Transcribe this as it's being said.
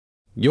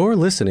You're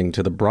listening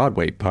to the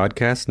Broadway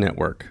Podcast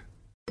Network.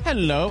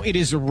 Hello, it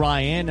is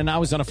Ryan, and I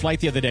was on a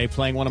flight the other day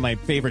playing one of my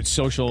favorite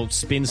social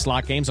spin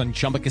slot games on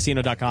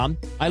ChumbaCasino.com.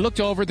 I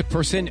looked over at the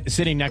person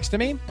sitting next to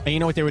me, and you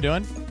know what they were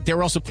doing? They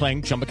were also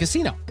playing Chumba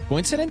Casino.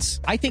 Coincidence?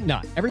 I think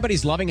not.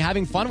 Everybody's loving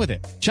having fun with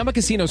it. Chumba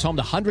Casino is home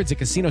to hundreds of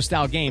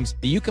casino-style games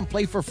that you can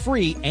play for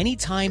free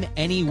anytime,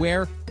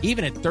 anywhere,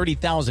 even at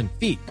 30,000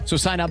 feet. So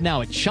sign up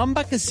now at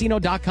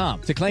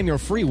ChumbaCasino.com to claim your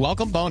free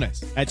welcome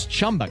bonus. That's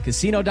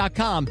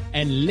ChumbaCasino.com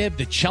and live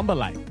the Chumba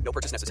life. No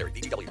purchase necessary.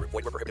 VGW. Void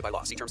where prohibited by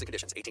law. See terms and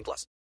conditions.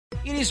 18+.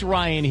 It is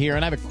Ryan here,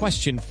 and I have a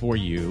question for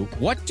you.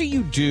 What do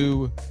you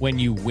do when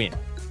you win?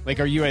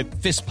 Like, are you a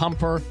fist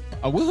pumper,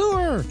 a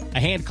woohooer, a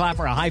hand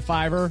clapper, a high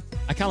fiver?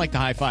 I kind of like the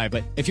high five,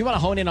 but if you want to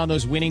hone in on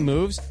those winning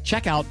moves,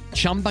 check out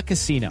Chumba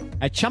Casino.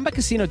 At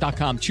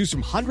ChumbaCasino.com, choose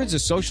from hundreds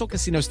of social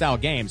casino-style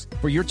games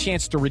for your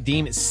chance to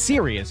redeem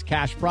serious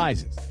cash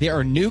prizes. There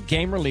are new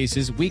game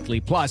releases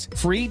weekly, plus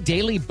free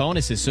daily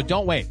bonuses, so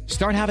don't wait.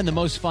 Start having the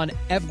most fun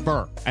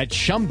ever at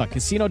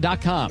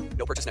ChumbaCasino.com.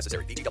 No purchase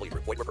necessary. VGW.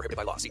 Void where prohibited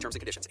by law. See terms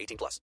and conditions.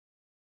 18+.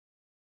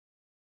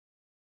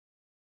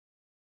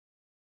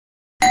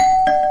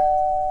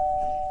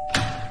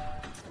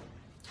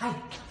 Hi.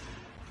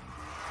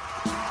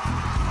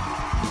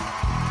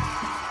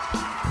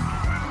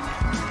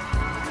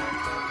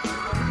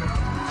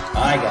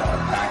 I got a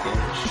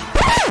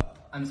package.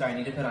 I'm sorry, I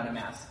need to put on a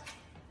mask.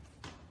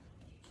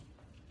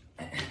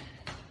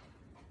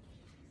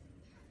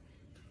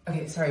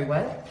 Okay, sorry,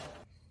 what?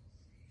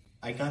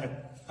 I got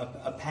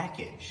a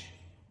package.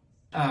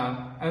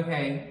 Oh,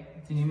 okay.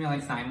 Do you need me to,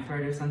 like, sign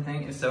for it or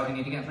something? If so, I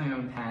need to get my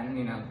own pen,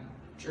 you know,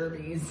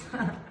 jerbies.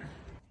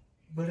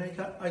 But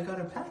I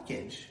got a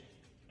package.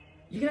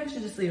 You can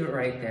actually just leave it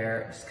right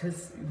there, just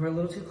because we're a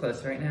little too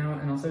close right now.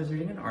 And also, I was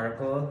reading an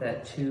article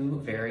that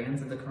 2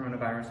 variants of the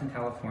coronavirus in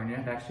California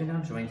have actually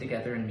now joined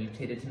together and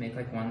mutated to make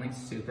like one like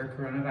super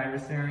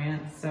coronavirus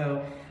variant.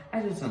 So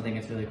I just don't think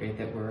it's really great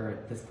that we're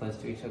this close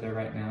to each other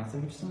right now. So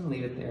we just want to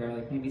leave it there,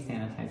 like maybe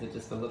sanitize it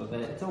just a little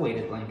bit. It's a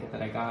weighted blanket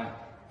that I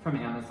got from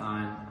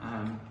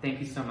Amazon.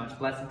 Thank you so much.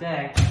 Blessed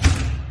day.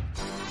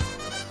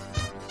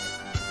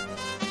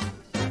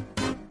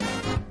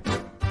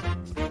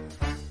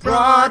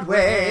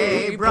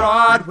 Broadway,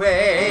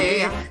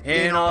 Broadway,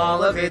 in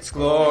all of its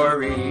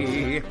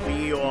glory.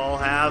 We all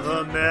have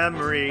a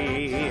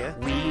memory.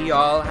 We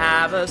all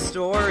have a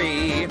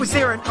story. Was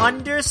there an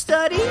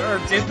understudy? Or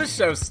did the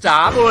show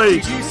stop? Oy.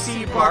 Did you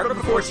see Barbara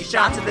before she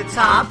shot to the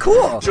top?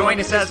 Cool. Join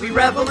us as we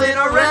revel in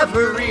our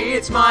reverie.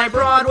 It's my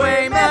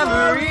Broadway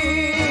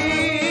memory.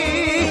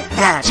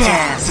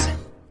 Jazz.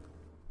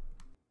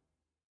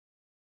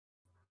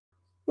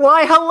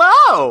 Why,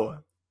 hello.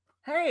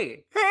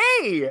 Hey.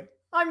 Hey.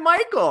 I'm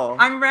Michael.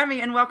 I'm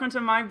Remy, and welcome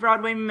to My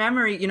Broadway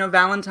Memory. You know,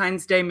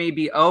 Valentine's Day may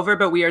be over,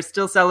 but we are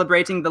still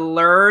celebrating the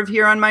Lerv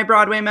here on My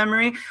Broadway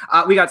Memory.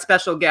 We got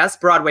special guests,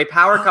 Broadway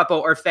power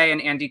couple Orfeh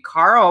and Andy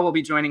Karl will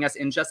be joining us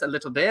in just a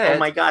little bit. Oh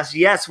my gosh,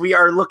 yes, we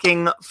are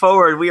looking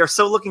forward. We are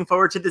so looking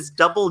forward to this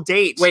double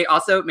date. Wait,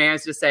 also, may I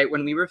just say,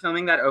 when we were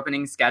filming that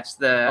opening sketch,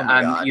 the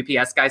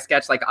UPS guy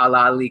sketch, like a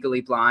la Legally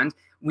Blonde,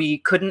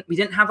 we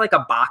didn't have like a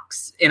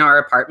box in our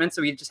apartment,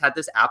 so we just had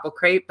this apple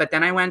crate. But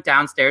then I went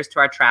downstairs to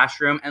our trash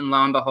room, and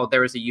lo and behold,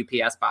 there was a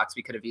UPS box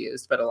we could have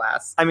used, but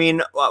alas. I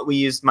mean, we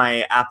used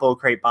my apple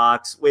crate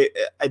box.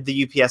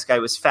 The UPS guy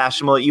was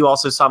fashionable. You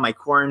also saw my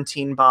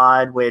quarantine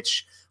bod,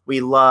 which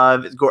we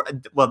love.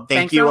 Well,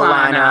 thank you,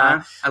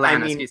 Alana.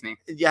 Excuse me.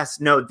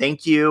 Yes, no,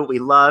 thank you. We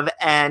love,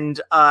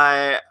 and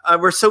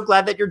we're so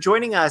glad that you're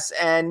joining us,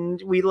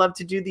 and we love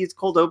to do these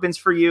cold opens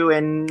for you,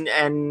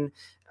 and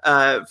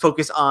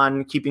focus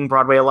on keeping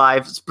Broadway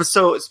alive.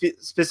 So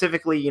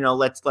specifically, you know,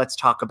 let's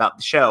talk about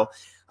the show.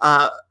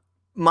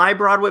 My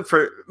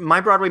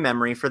Broadway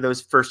Memory, for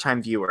those first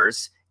time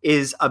viewers,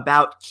 is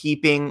about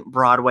keeping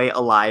Broadway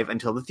alive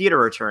until the theater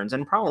returns,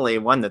 and probably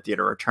when the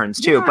theater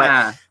returns too.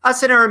 Yeah. But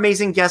us and our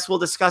amazing guests will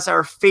discuss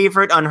our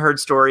favorite unheard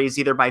stories,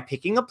 either by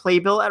picking a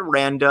playbill at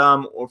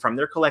random or from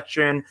their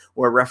collection,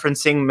 or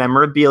referencing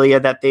memorabilia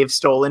that they've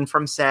stolen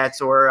from sets,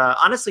 or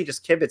honestly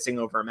just kibitzing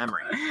over a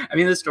memory. I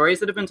mean, the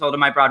stories that have been told in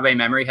My Broadway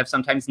Memory have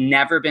sometimes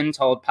never been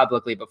told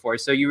publicly before.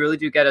 So you really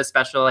do get a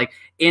special like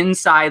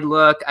inside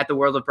look at the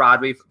world of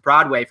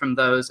Broadway from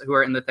those who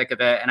are in the thick of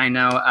it. And I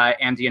know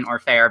Andy and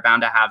Orfeh are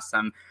bound to have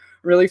some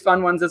really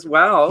fun ones as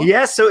well.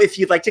 Yeah, so if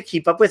you'd like to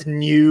keep up with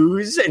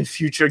news and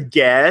future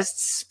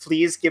guests,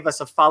 please give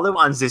us a follow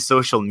on the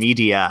social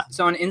media.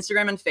 So on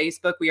Instagram and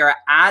Facebook, we are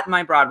at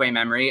My Broadway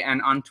Memory,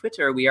 and on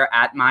Twitter, we are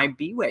at My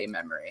B-Way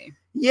Memory.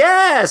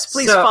 Yes,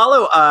 please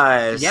follow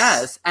us.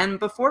 Yes, and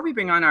before we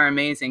bring on our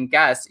amazing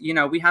guests, you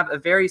know, we have a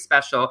very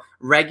special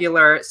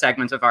regular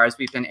segment of ours.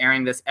 We've been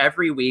airing this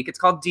every week. It's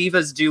called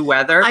Divas Do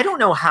Weather. I don't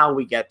know how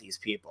we get these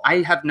people. I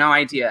have no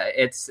idea.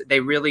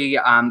 They really,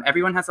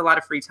 everyone has a lot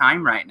of free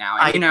time right now.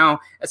 And, you know,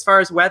 as far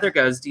as weather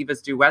goes,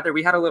 Divas Do Weather.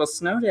 We had a little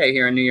snow day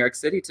here in New York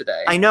City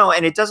today. I know,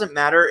 and it doesn't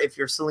matter if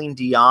you're Celine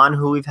Dion,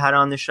 who we've had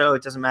on the show.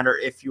 It doesn't matter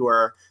if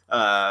you're,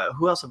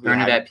 who else have we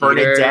had? Bernadette.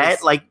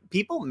 Bernadette. Like,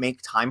 people make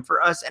time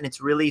for us, and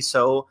it's really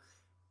so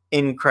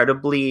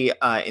incredibly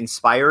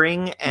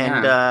inspiring,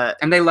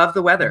 and they love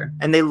the weather.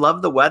 And they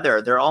love the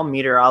weather. They're all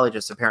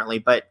meteorologists apparently,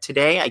 but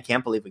today I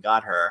can't believe we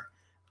got her.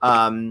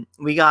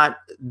 We got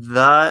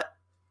the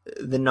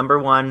number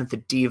one, the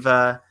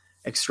diva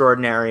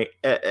extraordinaire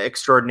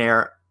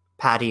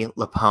Patti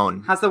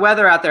LuPone. How's the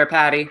weather out there,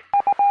 Patti?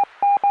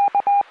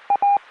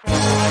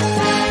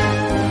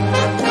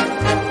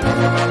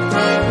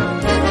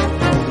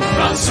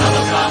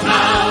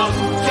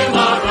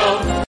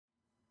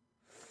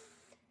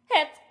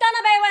 It's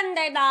gonna be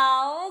windy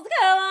dolls,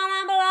 go on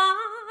and belong,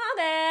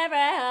 every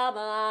hell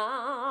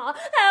belong,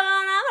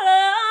 heaven and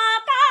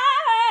look,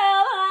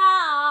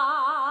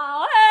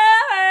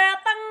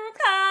 everything's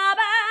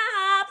coming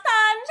up,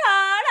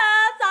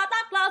 sunshine,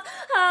 Santa Claus,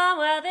 I'm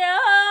with you, I'm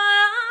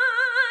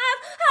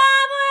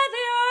with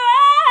you, and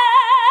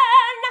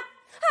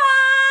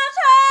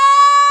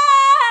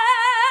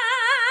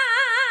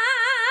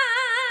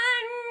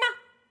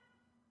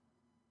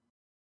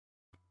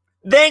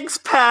Thanks,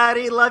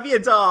 Patti. Love you,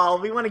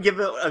 doll. We want to give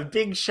a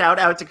big shout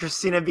out to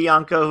Christina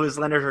Bianco, who has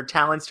lent her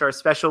talents to our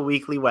special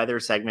weekly weather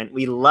segment.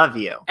 We love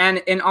you. And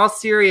in all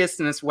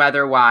seriousness,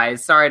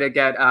 weather-wise, sorry to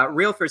get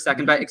real for a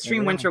second, but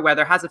extreme winter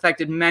weather has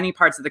affected many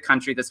parts of the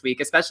country this week,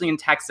 especially in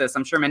Texas.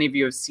 I'm sure many of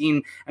you have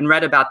seen and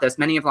read about this.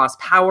 Many have lost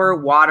power,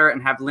 water,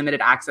 and have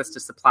limited access to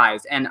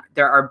supplies. And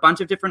there are a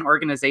bunch of different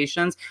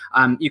organizations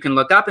you can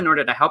look up in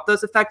order to help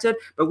those affected.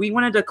 But we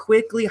wanted to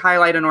quickly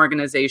highlight an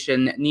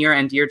organization near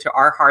and dear to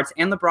our hearts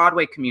and the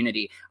Broadway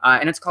community,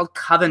 and it's called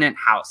Covenant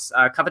House.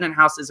 Covenant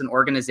House is an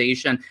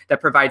organization that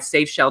provides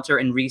safe shelter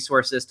and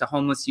resources to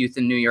homeless youth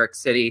in New York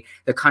City,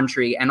 the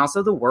country, and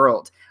also the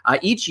world.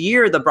 Each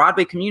year, the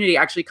Broadway community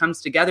actually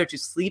comes together to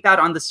sleep out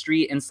on the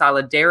street in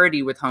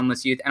solidarity with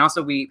homeless youth, and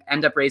also we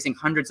end up raising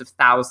hundreds of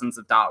thousands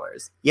of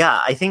dollars. Yeah,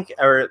 I think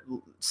our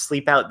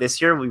sleep out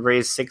this year, we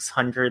raised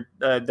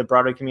the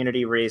Broadway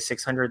community raised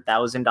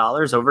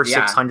 $600,000, over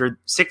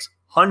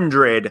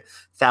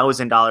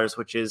 $600,000,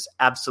 which is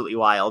absolutely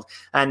wild.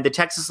 And the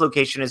Texas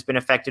location has been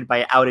affected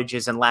by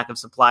outages and lack of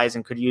supplies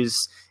and could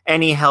use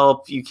any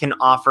help you can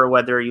offer,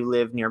 whether you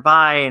live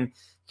nearby, and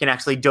can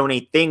actually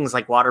donate things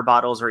like water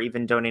bottles or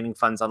even donating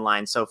funds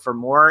online. So for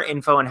more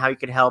info on how you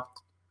could help,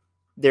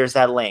 there's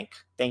that link.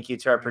 Thank you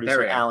to our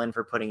producer, Alan,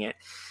 for putting it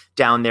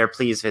down there.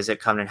 Please visit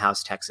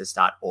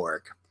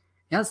covenanthouse.texas.org.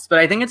 Yes, but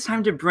I think it's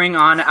time to bring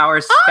on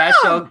our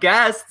special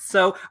guest.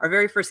 So our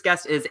very first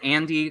guest is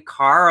Andy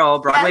Karl.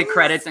 Broadway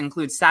credits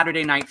include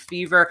Saturday Night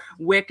Fever,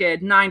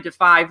 Wicked, 9 to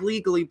 5,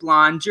 Legally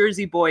Blonde,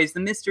 Jersey Boys, The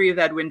Mystery of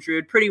Edwin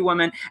Drood, Pretty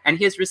Woman, and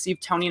he has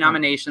received Tony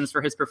nominations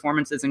for his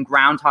performances in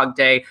Groundhog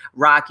Day,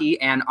 Rocky,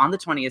 and On the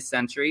 20th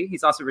Century.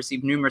 He's also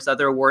received numerous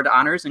other award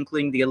honors,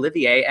 including the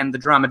Olivier and the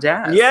Drama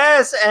Desk.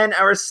 Yes, and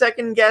our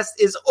second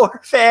guest is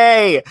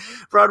Orfeh.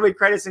 Broadway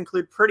credits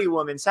include Pretty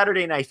Woman,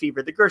 Saturday Night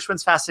Fever, The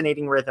Gershwins'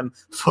 Fascinating Rhythm,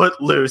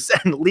 Footloose,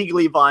 and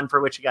Legally Blonde,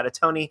 for which he got a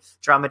Tony,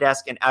 Drama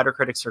Desk, and Outer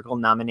Critics Circle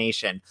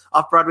nomination.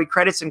 Off-Broadway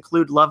credits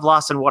include Love,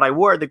 Lost, and What I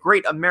Wore, The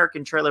Great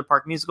American Trailer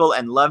Park Musical,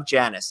 and Love,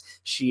 Janice.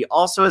 She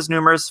also has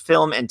numerous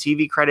film and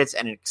TV credits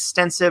and an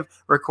extensive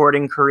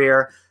recording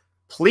career.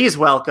 Please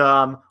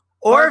welcome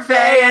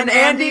Orfeh and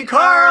Andy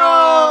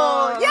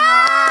Karl! Yay!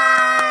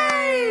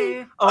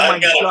 Oh my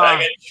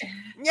God.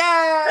 Yeah!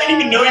 I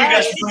didn't even know you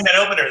guys were doing that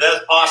opener. That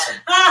was awesome.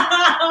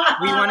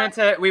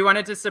 We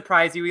wanted to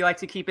surprise you. We like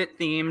to keep it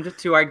themed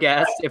to our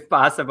guests if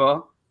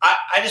possible.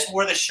 I just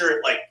wore this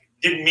shirt,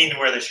 didn't mean to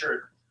wear the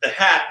shirt. The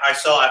hat I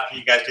saw after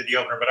you guys did the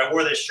opener, but I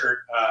wore this shirt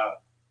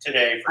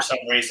today for some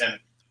reason,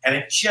 and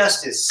it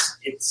just is,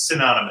 it's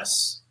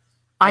synonymous.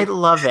 I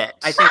love it.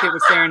 I think it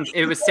was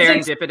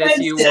serendipitous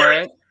you wore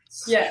it.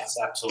 Yes,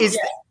 absolutely.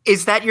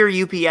 Is that your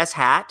UPS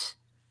hat?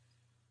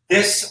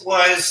 This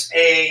was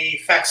a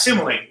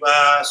facsimile.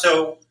 But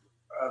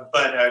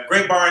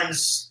Greg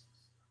Barnes,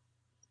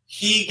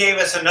 he gave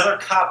us another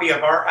copy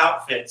of our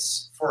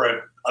outfits for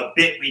a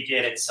bit we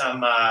did at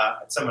some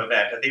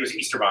event. I think it was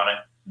Easter Bonnet.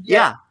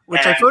 Yeah,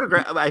 which I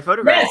photographed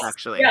yes,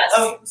 actually. Yes.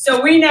 So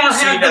we now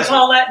have the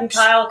Paulette and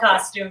Kyle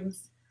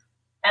costumes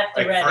at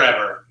the ready.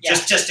 Forever. Yeah.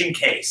 Just in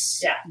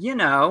case. Yeah. You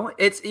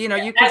could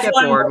get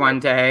bored one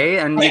day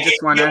and you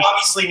just want to. You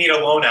obviously need a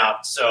loan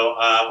out. So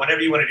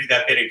whenever you want to do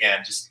that bit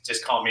again,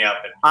 just call me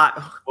up. And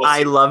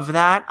I love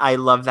that. I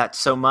love that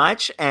so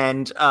much.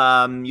 And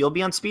you'll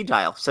be on speed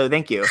dial. So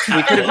thank you.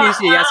 We could have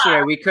used you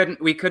yesterday. We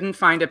couldn't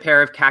find a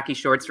pair of khaki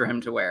shorts for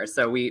him to wear.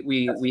 So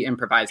we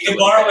improvised. You can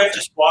borrow it,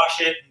 just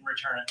wash it and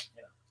return it.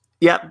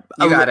 Yep.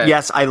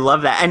 Yes, I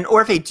love that. And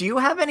Orfeh, do you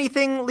have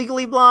anything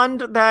Legally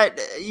Blonde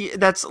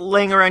that's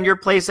laying around your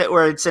place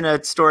or it's in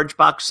a storage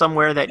box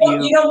somewhere that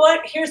you... You know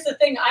what? Here's the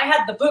thing. I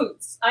had the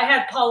boots. I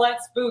had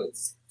Paulette's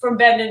boots from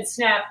Bend and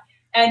Snap,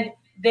 and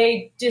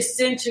they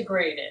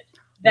disintegrated.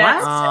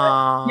 That's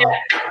yeah.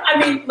 I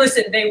mean,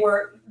 listen, they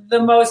were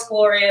the most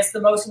glorious, the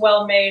most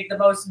well-made, the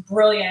most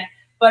brilliant,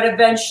 but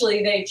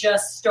eventually they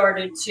just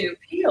started to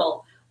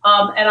peel.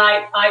 And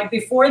I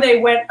before they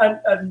went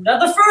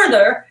another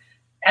further,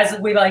 as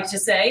we like to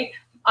say,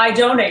 I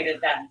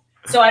donated them.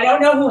 So I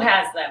don't know who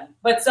has them,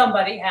 but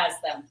somebody has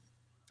them.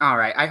 All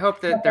right. I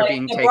hope that they're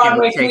being the taken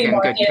Broadway flea good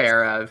market.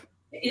 care of.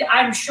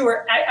 I'm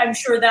sure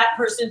that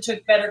person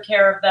took better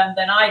care of them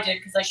than I did,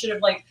 because I should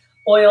have like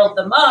oiled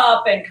them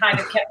up and kind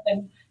of kept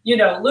them,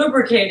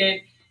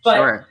 lubricated.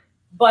 But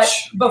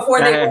before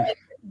they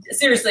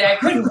seriously, I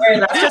couldn't wear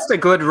that. That's just a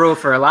good rule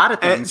for a lot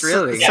of things,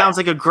 really. It sounds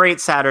like a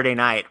great Saturday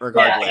night,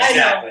 regardless. Yeah, I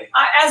know.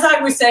 As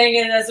I was saying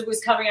it, as it was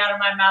coming out of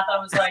my mouth, I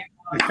was like,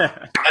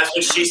 That's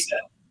what she said.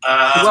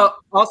 Well,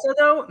 also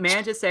though, may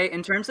I just say,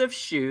 in terms of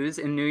shoes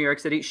in New York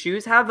City,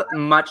 shoes have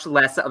much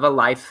less of a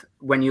life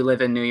when you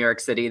live in New York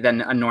City than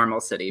a normal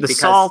city. The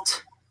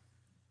salt,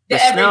 the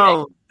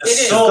snow, the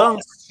snow,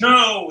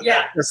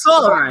 yeah, the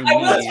salt. I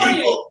will tell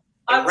you,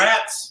 the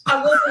rats.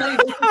 I will tell you,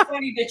 this is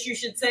funny that you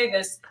should say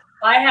this.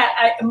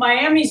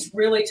 Miami's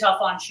really tough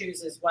on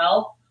shoes as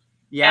well.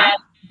 Yeah. And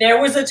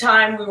there was a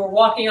time we were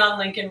walking on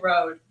Lincoln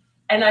Road,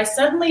 and I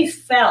suddenly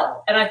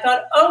fell, and I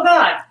thought, oh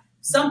God,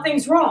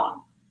 something's wrong.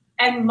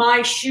 And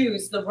my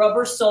shoes, the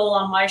rubber sole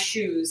on my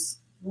shoes,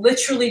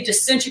 literally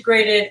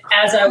disintegrated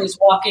as I was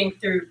walking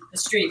through the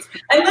streets.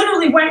 I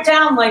literally went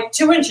down like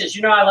 2 inches.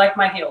 I like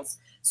my heels.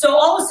 So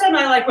all of a sudden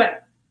I went,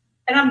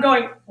 and I'm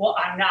going, well,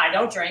 I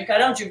don't drink. I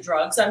don't do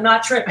drugs. I'm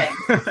not tripping.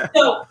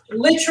 So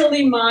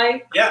literally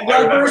my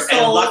rubber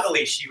sole. And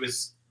luckily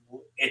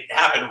it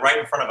happened right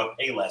in front of a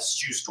Payless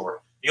shoe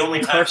store. The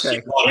only time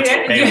she bought it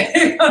to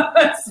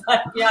Payless.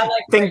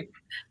 Thank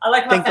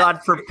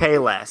God for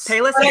Payless.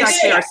 Payless is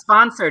actually our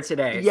sponsor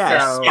today.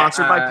 Yes,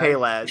 sponsored by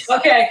Payless.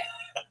 Okay.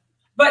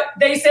 But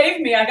they saved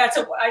me. I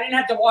didn't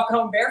have to walk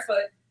home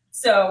barefoot.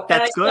 So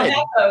that's good. Still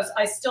have those.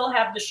 I still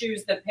have the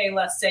shoes that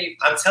Payless saved.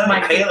 I'm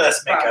telling you,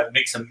 Payless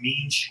makes a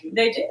mean shoe.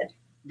 They did.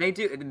 They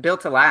do.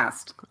 Built to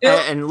last.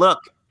 And look.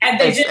 And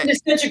they didn't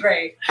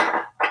disintegrate.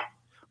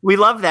 We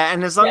love that.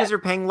 And as long as you're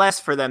paying less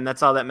for them,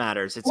 that's all that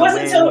matters. It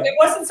wasn't so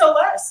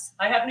less.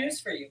 I have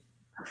news for you.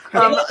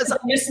 It's a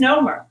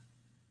misnomer.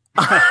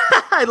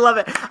 I love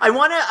it.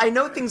 I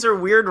know things are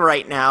weird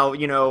right now,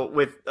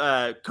 with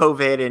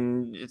COVID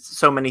and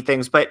so many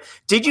things, but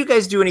did you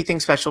guys do anything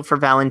special for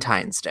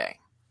Valentine's Day?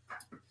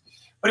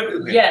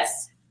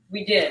 Yes,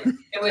 we did.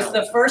 It was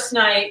the first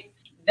night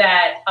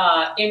that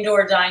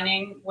indoor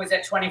dining was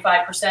at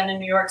 25% in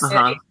New York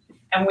City.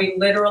 And we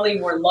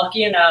literally were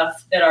lucky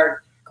enough that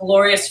our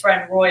glorious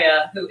friend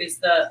Roya, who is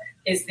the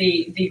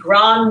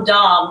grande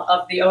dame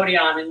of the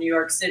Odeon in New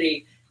York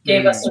City,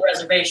 gave us a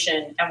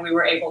reservation, and we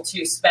were able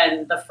to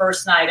spend the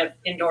first night of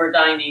indoor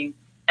dining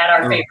at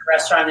our favorite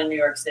restaurant in New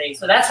York City.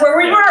 So that's where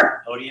we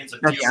were. Odeon's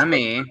That's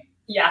yummy.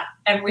 Yeah,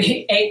 and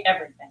we ate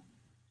everything.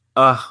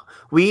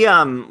 We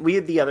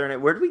had the other night.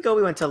 Where did we go?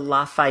 We went to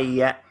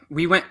Lafayette.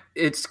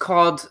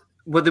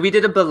 We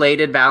did a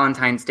belated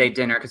Valentine's Day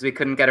dinner because we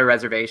couldn't get a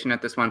reservation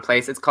at this one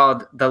place. It's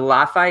called the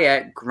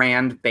Lafayette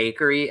Grand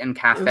Bakery and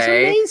Cafe.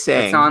 It's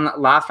amazing. It's on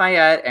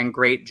Lafayette and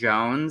Great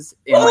Jones.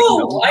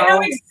 I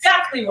know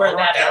exactly where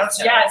that is.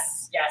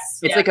 Yes.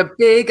 It's like a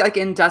big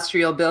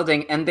industrial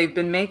building, and they've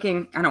been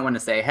making, I don't want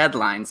to say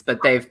headlines, but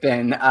they've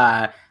been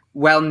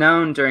well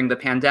known during the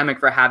pandemic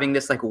for having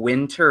this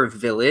winter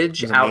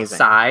village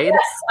outside. Yes,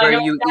 I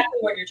know you exactly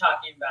what you're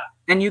talking about.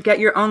 And you get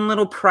your own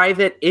little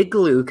private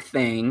igloo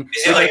thing.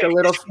 Is it like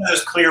one of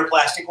those clear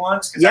plastic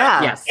ones?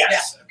 Yes.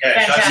 Okay.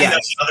 Fantastic. So I've seen those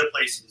in other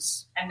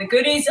places. And the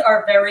goodies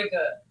are very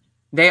good.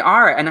 They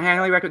are, and I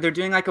highly recommend. They're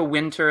doing a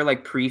winter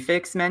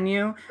prefix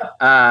menu.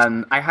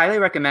 I highly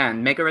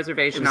recommend. Make a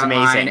reservation online,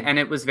 amazing. And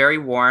it was very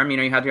warm.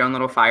 You had your own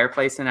little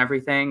fireplace and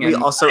everything. We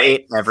And also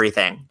ate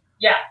everything.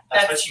 Yeah,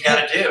 that's what you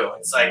got to do.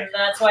 It's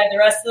that's why the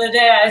rest of the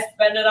day I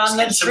spend it on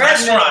the some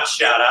treadmill. restaurant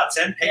shout outs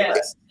and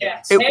Payless.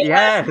 Yes.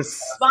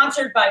 Yes.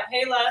 Sponsored by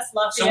Payless,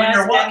 Lafayette, So when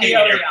you're walking in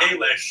and your the Odeon.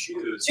 Payless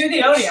shoes To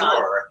the Odeon.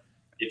 store,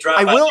 you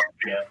drive by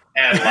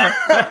and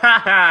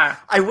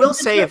I will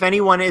say, if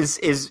anyone is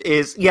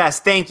yes,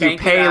 thank you,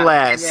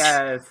 Payless.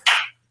 Yes.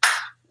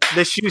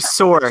 The shoe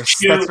source.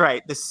 That's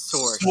right, the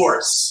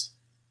source.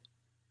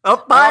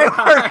 Oh, bye,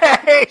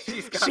 hooray! She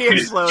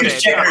exploded.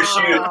 She's checking her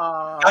shoe.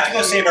 I have to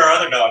go save our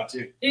other dog,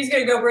 too. He's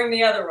going to go bring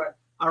the other one.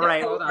 All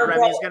right, hold on.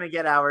 Remy's going to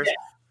get ours. Yeah.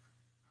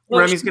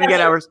 Look, Remy's going to get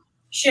ours.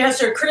 She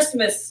has her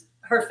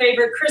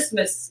favorite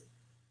Christmas.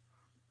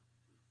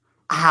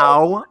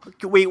 How?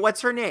 Wait,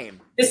 what's her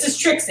name? This is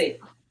Trixie.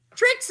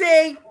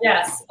 Trixie!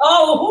 Yes.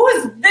 Oh, who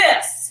is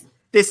this?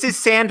 This is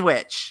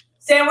Sandwich.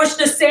 Sandwich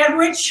the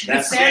sandwich.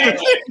 That's the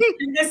sandwich.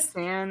 This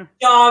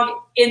dog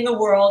in the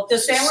world.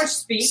 Does Sandwich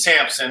speak?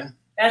 Samson.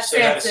 That's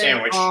Say hi to Samson.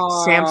 Sandwich.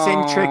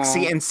 Samson,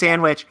 Trixie, and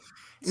Sandwich.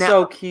 Now,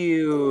 so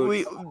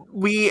cute.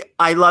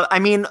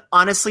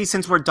 Honestly,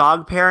 since we're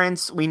dog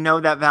parents, we know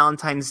that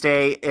Valentine's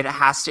Day, it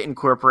has to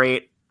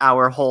incorporate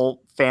our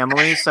whole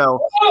family. So,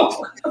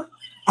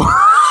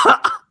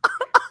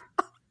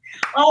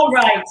 all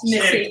right, She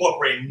Missy. didn't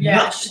incorporate Yeah,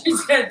 nothing. she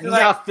said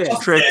Nothing.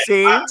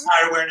 Trixie, I'm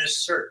tired of wearing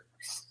this shirt.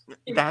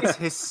 that's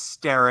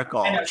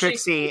hysterical. I know,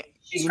 Trixie,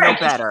 she's you know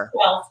cranky. better.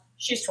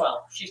 She's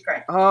 12. She's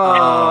great.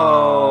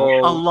 Oh,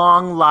 a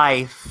long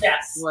life.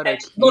 Yes. What a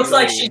Looks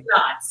like cutie. she's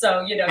not.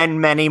 So, you know. And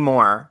many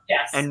more.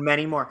 Yes. And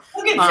many more.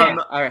 Look at Sam.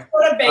 All right.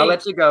 What a baby. I'll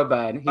let you go,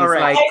 bud. He's All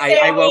right. like,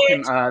 Hi, I woke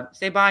him Sammy. up.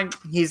 Say bye.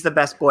 He's the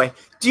best boy.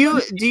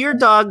 Do your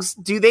dogs,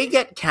 do they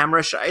get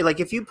camera shy? Like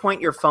if you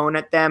point your phone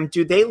at them,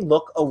 do they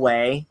look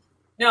away?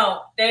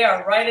 No, they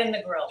are right in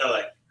the grill. They're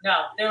like,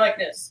 No, they're like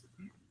this.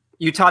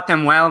 You taught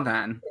them well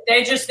then.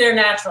 They're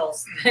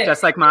naturals.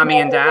 Just like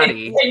mommy and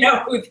daddy. They know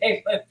who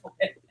they live with.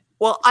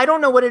 Well, I don't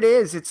know what it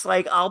is. It's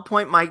like I'll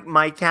point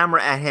my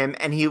camera at him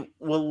and he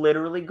will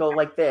literally go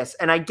like this.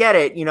 And I get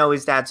it. You know,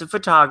 his dad's a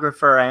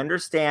photographer. I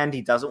understand.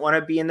 He doesn't want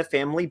to be in the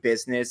family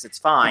business. It's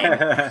fine.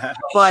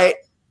 But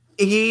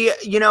he,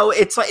 you know,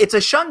 it's like it's a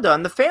shunda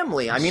on the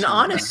family. I mean,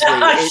 honestly,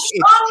 it's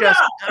just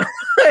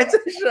it's a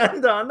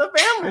shunda on the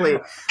family.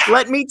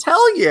 Let me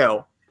tell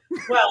you.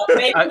 Well,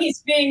 maybe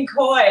he's being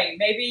coy.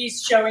 Maybe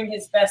he's showing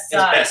his best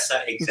his side. best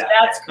side, exactly.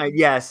 That's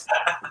Yes.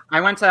 I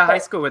went to high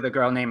school with a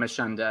girl named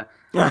Ashunda.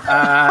 But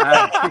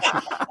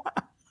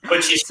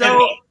she's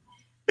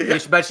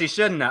But she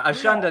shouldn't have.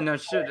 Ashunda no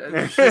should.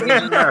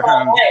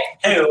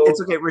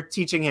 It's okay. We're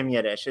teaching him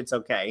Yiddish. It's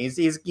okay.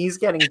 He's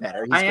getting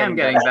better. I am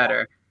getting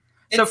better.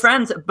 So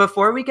friends,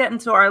 before we get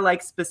into our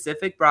like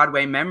specific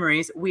Broadway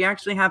memories, we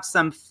actually have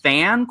some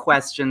fan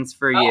questions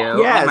for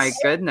you. Yes. Oh my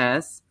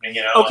goodness.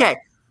 You know, Okay.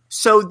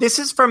 So this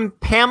is from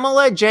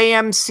Pamela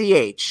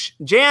JMCH.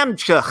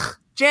 Jamsuch.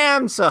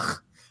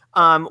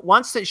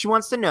 She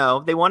wants to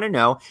know, they want to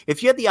know,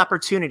 if you had the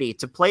opportunity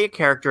to play a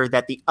character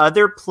that the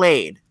other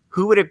played,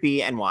 who would it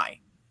be and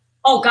why?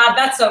 Oh God,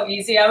 that's so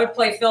easy. I would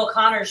play Phil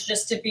Connors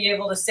just to be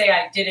able to say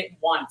I did it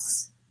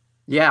once.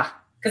 Yeah.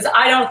 Because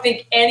I don't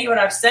think anyone,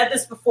 I've said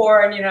this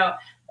before, and you know,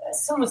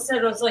 someone said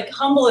it was like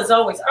humble as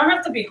always. I don't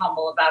have to be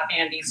humble about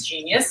Andy's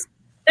genius.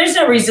 There's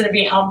no reason to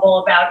be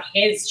humble about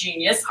his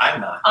genius.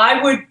 I'm not.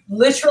 I would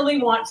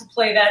literally want to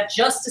play that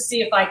just to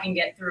see if I can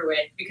get through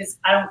it, because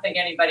I don't think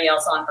anybody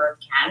else on earth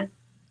can.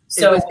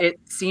 So it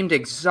seemed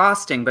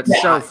exhausting, but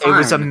so fun. It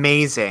was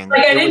amazing.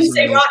 Like I didn't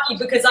say Rocky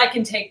because I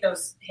can take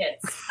those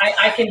hits.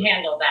 I can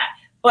handle that.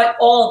 But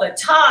all the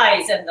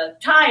ties and the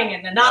tying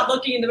and the not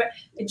looking in the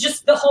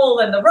just the whole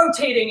and the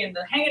rotating and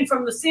the hanging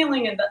from the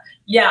ceiling and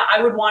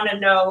I would want to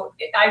know.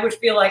 I would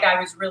feel like I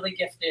was really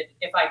gifted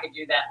if I could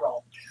do that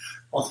role.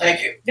 Well,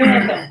 thank you. You're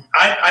welcome.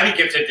 I'd be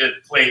gifted to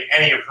play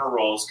any of her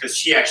roles because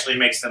she actually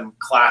makes them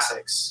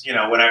classics. You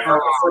know, when I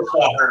first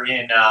saw her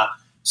in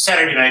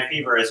Saturday Night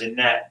Fever as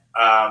Annette,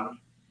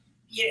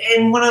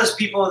 and one of those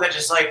people that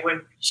just like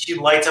when she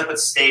lights up a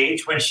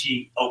stage, when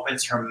she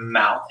opens her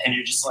mouth, and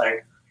you're just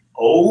like,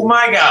 oh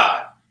my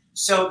God.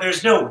 So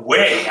there's no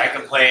way I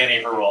could play any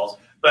of her roles.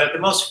 But the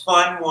most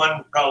fun one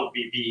would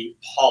probably be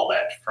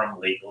Paulette from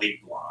Legally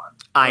Blonde.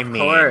 I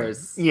mean,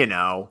 course. You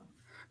know.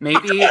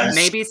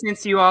 Maybe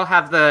since you all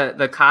have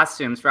the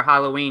costumes for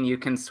Halloween, you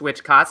can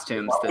switch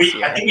costumes this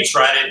year. I think we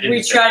tried it.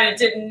 We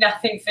tried it.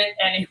 Nothing fit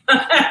anyone.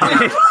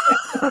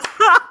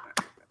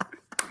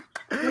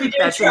 We did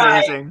That's try.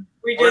 amazing.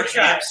 We did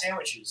try.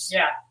 Sandwiches.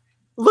 Yeah.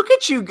 Look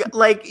at you,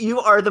 like you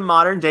are the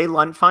modern day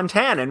Lunt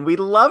Fontanne, and we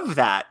love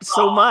that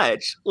so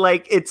much.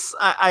 Like it's,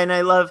 and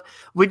I love.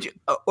 Would you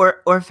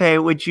or Faye?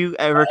 Would you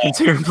ever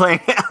consider playing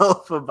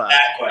Elphaba?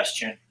 That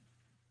question.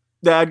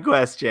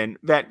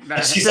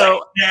 She's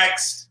like,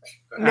 next.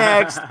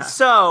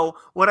 So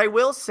what I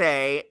will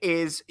say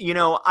is, you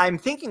know, I'm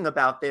thinking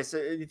about this,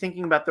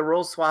 thinking about the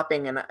role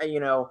swapping, and you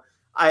know,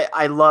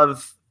 I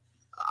love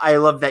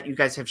that you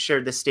guys have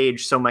shared the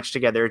stage so much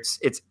together.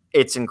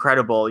 It's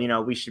incredible. You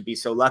know, we should be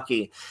so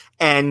lucky.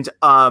 And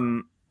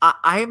I'm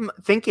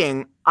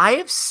thinking I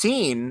have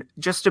seen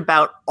just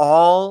about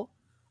all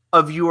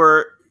of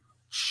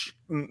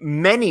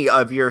many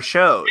of your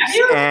shows.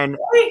 And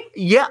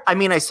yeah, I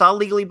mean, I saw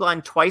Legally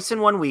Blonde twice in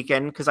one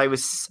weekend because I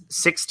was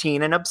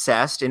 16 and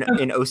obsessed in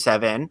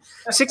 07,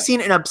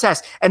 16 and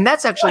obsessed. And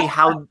that's actually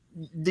how,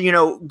 you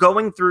know,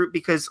 going through,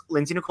 because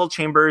Lindsay Nicole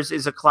Chambers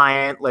is a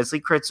client, Leslie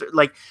Kritzer,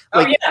 like,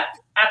 yeah,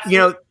 absolutely. You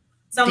know,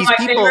 some these of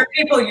my favorite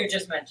people you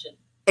just mentioned.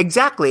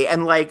 Exactly.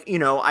 And like, you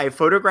know, I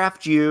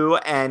photographed you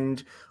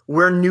and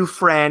we're new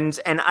friends.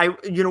 And I,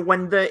 you know,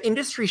 when the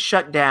industry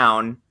shut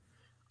down,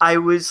 I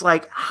was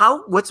like,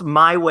 what's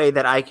my way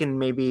that I can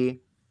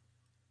maybe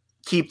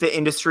keep the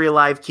industry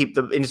alive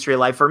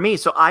for me?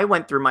 So I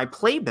went through my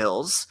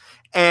playbills,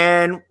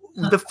 and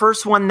the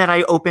first one that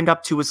I opened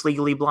up to was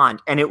Legally Blonde,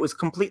 and it was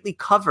completely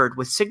covered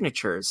with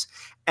signatures.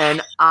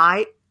 And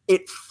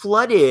it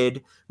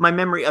flooded my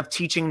memory of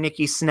teaching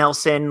Nikki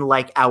Snelson,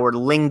 like our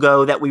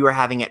lingo that we were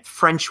having at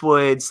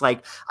Frenchwoods.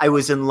 Like I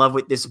was in love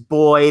with this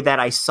boy that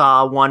I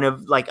saw one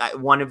of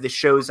the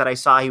shows that I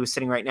saw, he was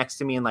sitting right next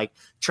to me and like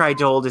tried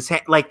to hold his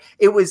hand. Like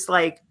it was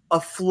like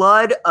a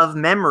flood of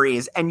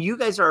memories, and you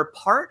guys are a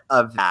part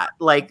of that.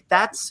 Like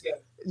that's,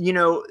 you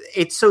know,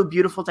 it's so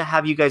beautiful to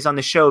have you guys on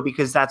the show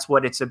because that's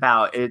what it's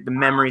about. The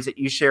memories that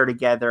you share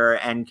together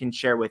and can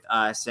share with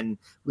us, and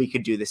we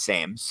could do the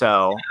same.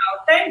 So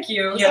thank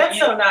you. Yeah, That's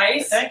so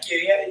nice. Thank you.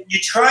 Yeah, you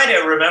try to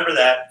remember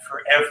that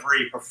for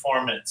every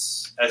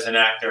performance as an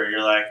actor.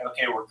 You're like,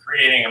 okay, we're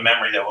creating a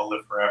memory that will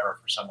live forever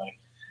for somebody.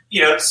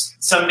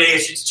 Some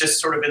days it's just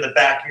sort of in the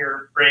back of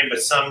your brain,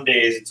 but some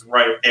days it's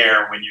right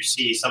there when you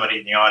see somebody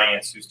in the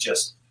audience who's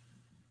just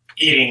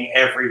eating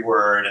every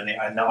word and the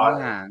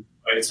audience.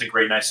 It's a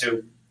great night.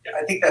 So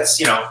I think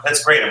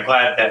that's great. I'm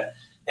glad that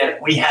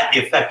we had the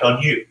effect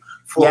on you.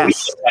 We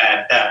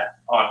had that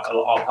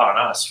upon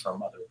us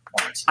from other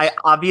points. I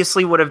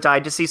obviously would have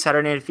died to see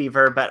Saturday Night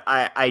Fever, but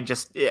I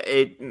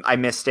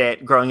missed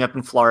it. Growing up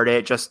in Florida,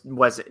 it just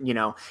wasn't,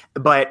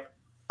 But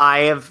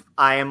I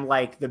am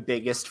like the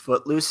biggest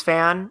Footloose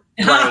fan.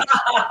 Like,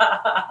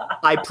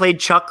 I played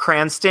Chuck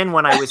Cranston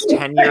when I was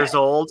 10 years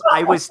old.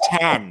 I was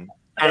 10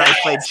 and I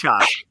played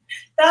Chuck.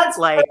 That's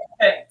like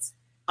perfect.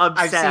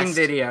 Obsessed. I've seen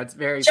video. It's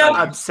very Chuck,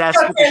 funny. Obsessed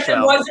Chuck with the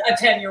show. was a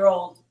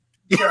 10-year-old.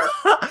 Sure.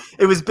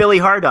 It was Billy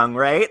Hardung,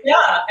 right?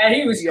 Yeah, and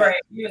he was great.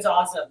 He was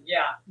awesome.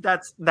 Yeah.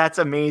 That's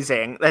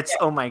amazing.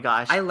 Oh my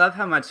gosh. I love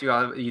how much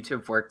you two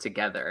have worked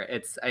together.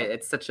 It's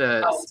such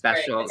a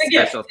special thing.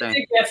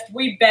 It's a gift.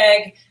 We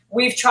beg.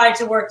 We've tried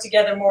to work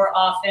together more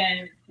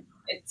often.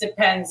 It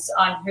depends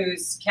on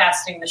who's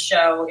casting the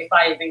show, if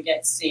I even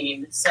get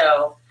seen.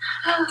 So.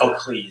 Oh,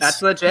 please.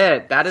 That's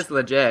legit. That is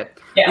legit.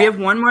 Yeah. We have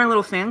one more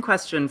little fan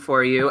question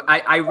for you.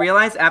 I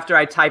realized after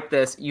I typed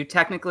this, you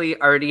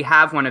technically already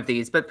have one of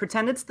these, but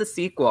pretend it's the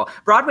sequel.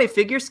 Broadway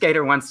Figure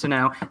Skater wants to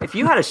know, if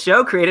you had a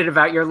show created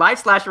about your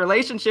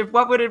life/relationship,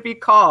 what would it be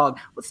called?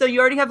 So you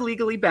already have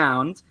Legally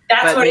Bound.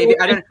 That's what maybe, it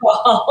would be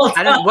called.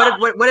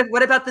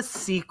 What about the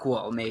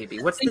sequel,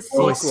 maybe? What's the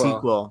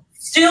sequel?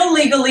 Still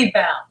Legally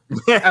Bound.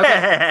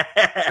 Okay,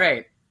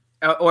 great.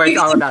 Or it's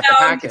all about the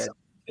package.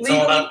 It's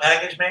all about the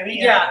package, maybe?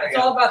 Yeah, it's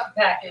all about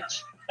the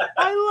package.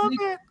 I love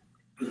it.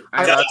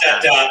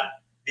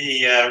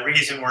 The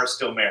reason we're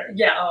still married.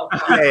 Yeah.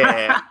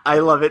 Yeah. I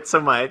love it so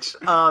much.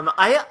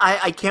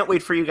 I can't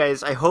wait for you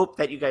guys. I hope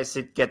that you guys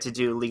get to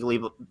do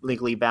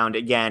Legally Bound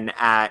again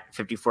at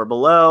 54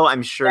 Below.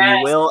 I'm sure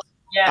you will.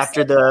 Yes.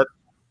 After the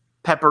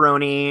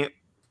pepperoni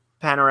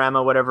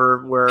panorama,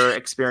 whatever we're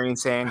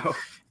experiencing.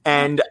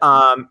 And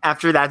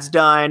after that's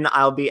done,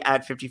 I'll be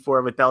at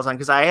 54 with Bells on,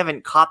 because I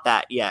haven't caught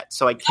that yet.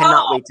 So I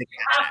cannot wait to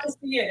catch have to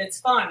see it. It's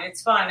fun.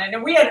 It's fun.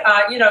 And we had,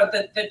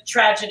 the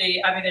tragedy.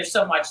 I mean, there's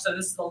so much. So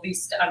this is the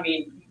least,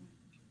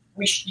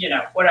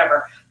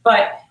 whatever.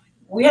 But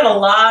we had a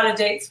lot of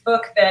dates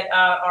booked that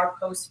are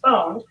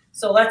postponed.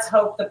 So let's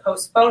hope the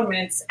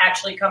postponements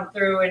actually come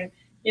through and,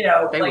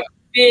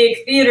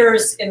 big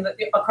theaters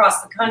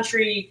across the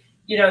country,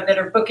 that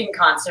are booking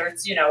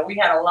concerts. We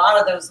had a lot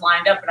of those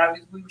lined up, and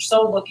we were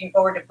so looking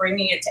forward to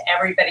bringing it to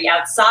everybody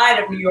outside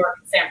of New York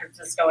and San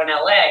Francisco and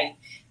LA.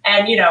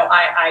 And,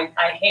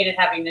 I hated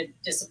having to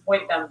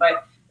disappoint them,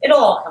 but it'll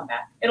all come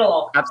back.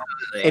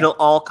 Absolutely. It'll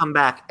all come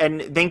back.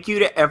 And thank you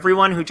to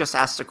everyone who just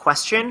asked a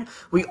question.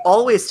 We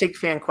always take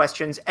fan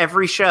questions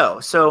every show.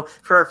 So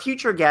for our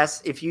future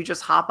guests, if you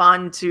just hop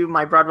on to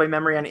My Broadway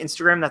Memory on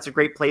Instagram, that's a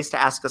great place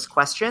to ask us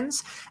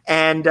questions.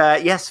 And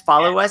yes,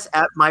 follow us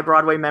at My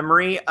Broadway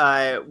Memory.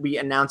 We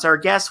announce our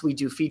guests. We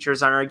do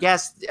features on our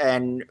guests.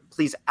 And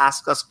please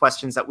ask us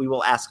questions that we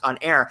will ask on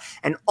air.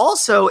 And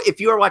also,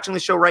 if you are watching the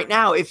show right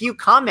now, if you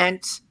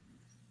comment,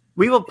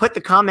 we will put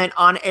the comment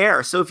on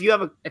air. So if you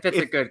have if it's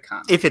a good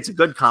comment, if it's a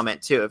good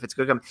comment too,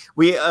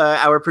 we,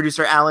 our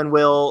producer Alan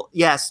will,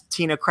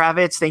 Tina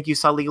Kravitz, thank you,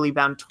 saw Legally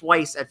Bound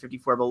twice at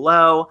 54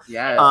 Below.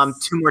 Yes.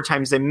 2 more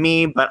times than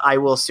me, but I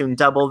will soon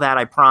double that,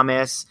 I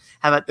promise.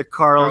 How about the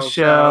Carl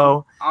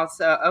show?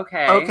 Also,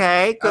 okay.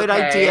 Okay, good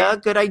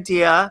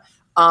idea.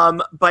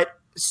 But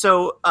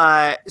so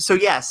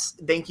yes,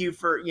 thank you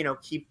for,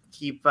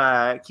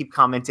 keep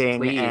commenting.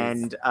 Please.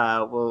 And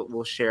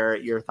we'll share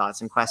your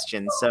thoughts and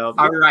questions. So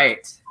all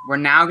right, we're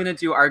now going to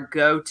do our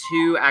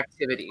go-to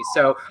activity.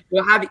 So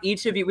we'll have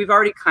each of you, we've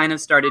already kind of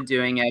started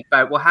doing it,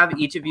 but we'll have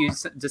each of you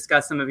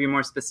discuss some of your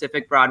more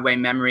specific Broadway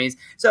memories.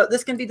 So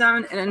this can be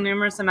done in a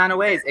numerous amount of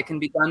ways. It can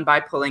be done by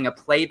pulling a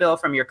playbill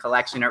from your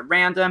collection at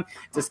random,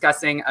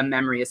 discussing a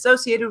memory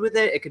associated with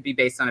it. It could be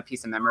based on a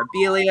piece of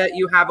memorabilia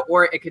you have,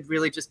 or it could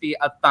really just be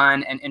a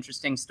fun and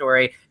interesting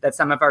story that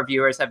some of our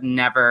viewers have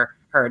never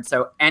heard.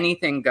 So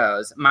anything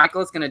goes.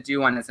 Michael's going to do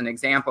one as an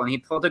example, and he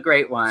pulled a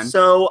great one.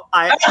 So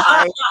I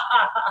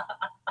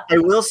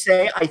will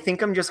say, I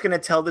think I'm just going to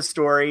tell the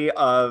story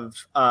of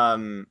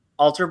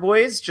Altar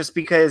Boys, just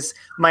because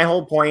my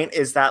whole point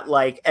is that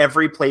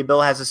every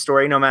playbill has a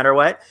story no matter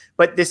what.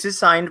 But this is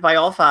signed by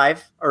all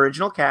 5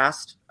 original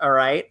cast. All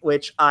right.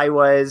 Which I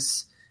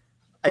was,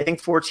 I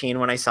think, 14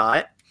 when I saw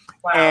it.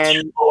 Wow.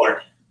 And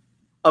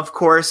of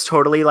course,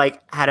 totally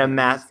had a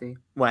massive.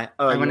 What?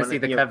 Oh, I want to see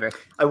the cover.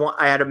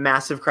 I had a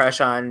massive crush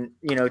on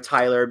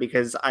Tyler,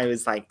 because I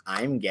was like,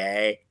 I'm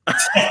gay.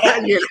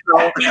 You're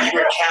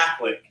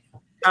Catholic.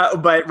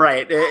 But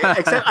right,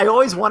 except I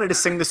always wanted to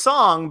sing the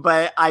song,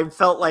 but I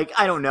felt like,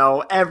 I don't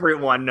know,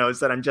 everyone knows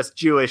that I'm just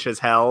Jewish as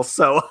hell,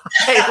 so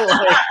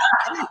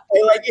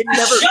it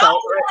never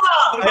felt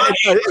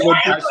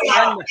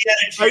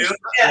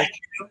right.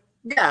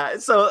 Yeah,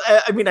 so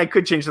I mean, I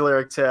could change the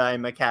lyric to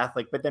 "I'm a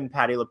Catholic," but then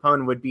Patti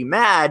LuPone would be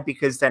mad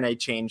because then I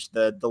changed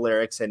the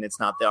lyrics and it's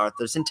not the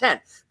author's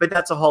intent. But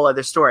that's a whole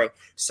other story.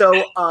 So,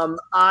 Altar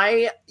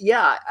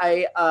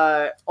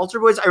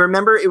Boyz. I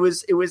remember it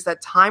was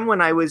that time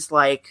when I was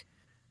like,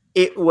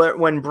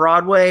 when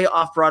Broadway,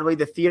 off Broadway,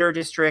 the theater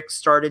district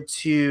started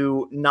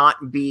to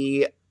not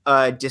be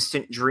a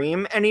distant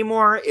dream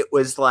anymore. It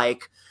was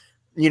like,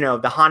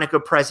 the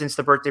Hanukkah presents,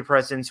 the birthday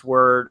presents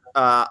were,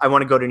 I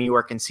want to go to New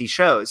York and see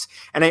shows.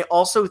 And I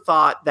also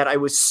thought that I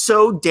was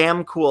so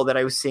damn cool that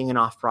I was seeing an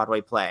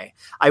off-Broadway play.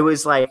 I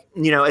was like,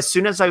 as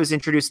soon as I was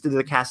introduced to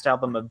the cast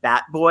album of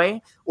Bat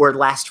Boy or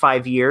Last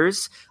 5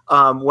 Years,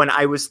 when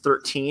I was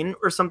 13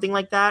 or something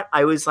like that,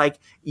 I was like,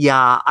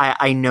 yeah,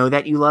 I know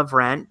that you love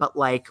Rent, but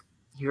like,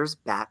 here's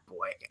Bat Boy.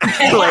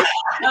 Like,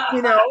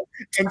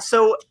 and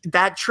so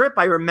that trip,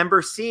 I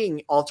remember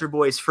seeing Altar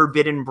Boyz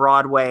Forbidden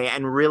Broadway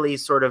and really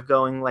sort of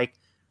going like,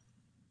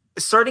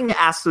 starting to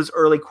ask those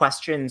early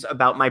questions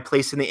about my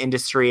place in the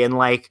industry and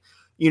like,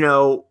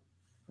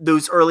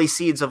 those early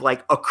seeds of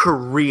like a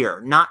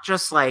career, not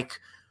just like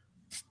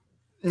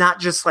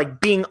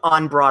being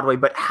on Broadway,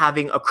 but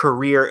having a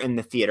career in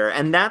the theater.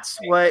 And that's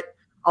what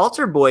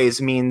Altar Boyz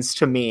means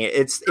to me.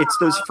 It's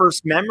those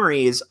first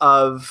memories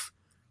of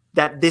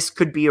that this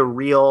could be a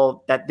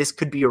real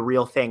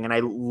thing. And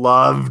I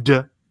loved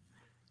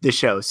the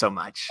show so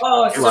much.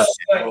 Oh, it's so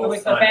good. It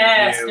was the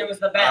best. It was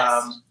the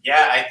best.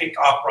 I think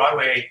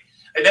off-Broadway,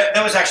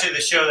 that was actually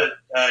the show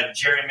that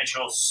Jerry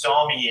Mitchell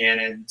saw me in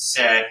and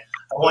said,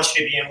 I want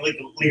you to be in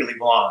Legally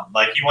Blonde.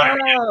 Like, you want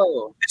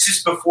to this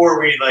is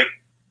before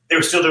they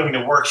were still doing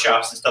the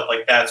workshops and stuff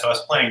like that. So I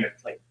was playing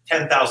like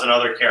 10,000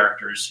 other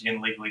characters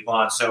in Legally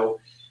Blonde. So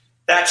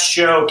that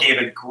show gave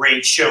a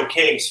great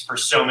showcase for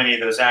so many of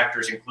those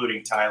actors,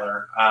 including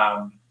Tyler.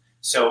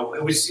 So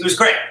it was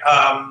great.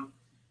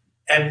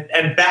 And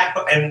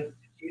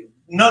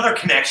another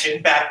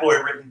connection, Bat Boy,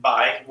 written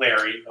by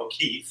Larry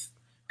O'Keefe.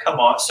 Come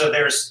on. So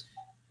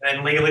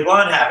and Legally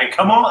Blonde happened.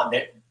 Come on.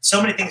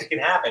 So many things can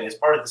happen as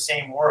part of the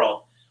same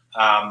world.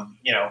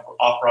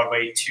 Off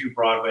Broadway to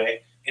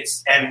Broadway.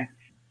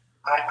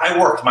 I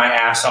worked my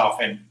ass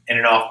off in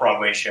an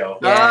off-Broadway show.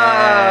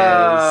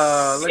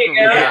 Yes. Look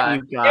at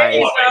you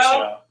guys.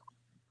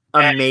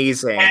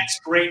 Amazing. That's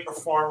great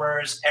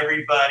performers.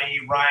 Everybody,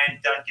 Ryan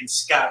Duncan,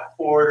 Scott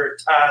Porter,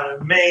 Tyler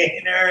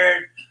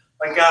Maynard.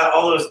 My God,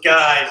 all those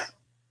guys.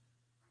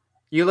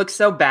 You look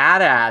so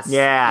badass.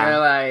 Yeah. You're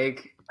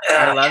like,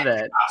 I love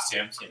it.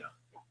 Costumes,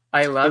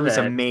 I love it. It was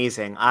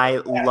amazing. I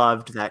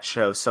loved that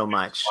show so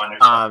much.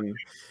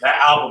 That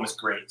album is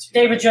great too.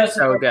 David Joseph.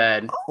 So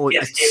good. Oh,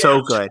 it's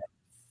so good.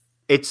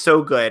 It's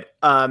so good.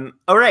 All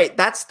right.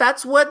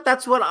 That's what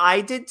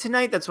I did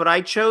tonight. That's what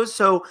I chose.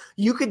 So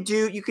you could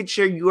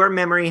share your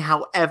memory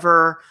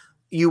however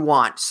you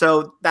want.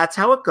 So that's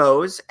how it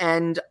goes.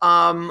 And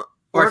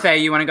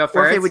Orfeh, you want to go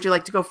first? Orfeh, would you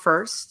like to go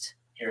first?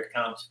 Here it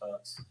comes,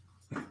 folks.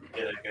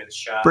 Get a good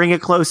shot. Bring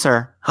it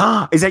closer.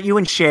 Is that you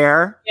and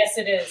Cher? Yes,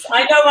 it is.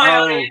 I know my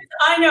audience.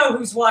 I know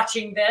who's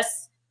watching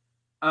this.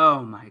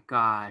 Oh my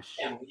gosh.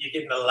 You're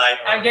getting the light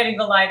on. I'm getting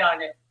the light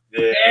on it.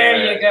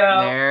 There you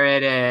go. There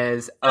it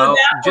is. So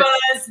that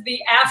was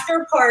the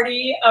after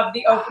party of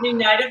the opening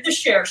night of the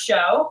Cher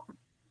show.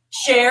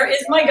 Cher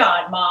is my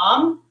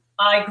godmom.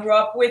 I grew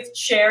up with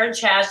Cher and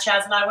Chaz.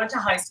 Chaz and I went to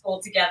high school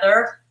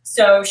together.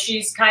 So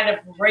she's kind of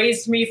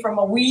raised me from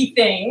a wee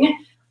thing.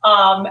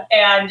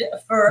 And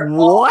for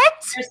what?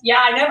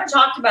 I never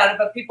talked about it,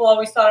 but people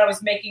always thought I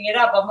was making it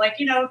up. I'm like,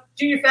 do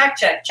your fact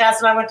check. Chaz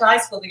and I went to high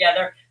school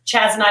together.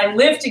 Chaz and I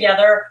lived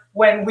together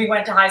when we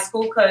went to high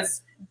school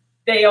because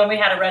they only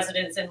had a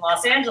residence in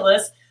Los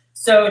Angeles.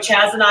 So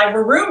Chaz and I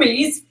were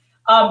roomies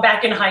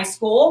back in high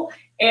school.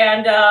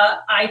 And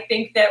I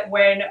think that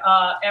when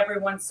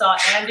everyone saw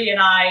Andy and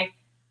I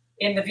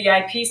in the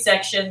VIP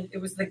section, it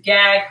was the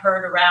gag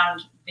heard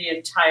around the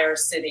entire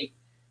city.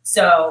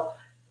 So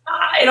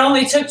it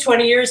only took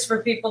 20 years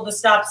for people to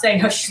stop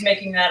saying, oh, she's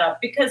making that up.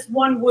 Because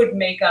one would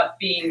make up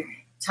being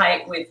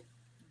tight with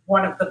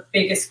one of the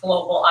biggest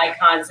global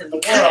icons in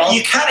the world.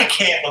 You kind of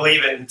can't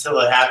believe it until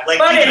it happened.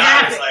 But it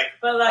happened.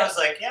 I was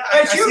like, yeah,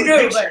 I see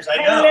the pictures. I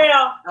know.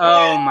 Yeah.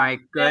 Oh my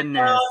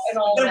goodness.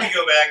 Then we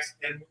go back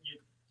and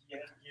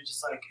you're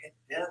just like,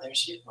 yeah, there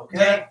she is.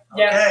 Okay.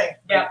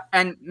 Yeah.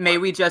 And may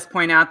we just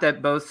point out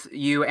that both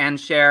you and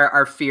Cher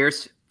are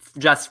fierce,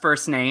 just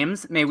first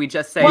names. May we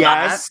just say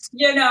yes.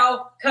 that?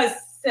 Because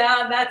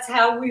that's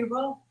how we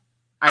roll.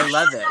 I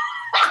love it.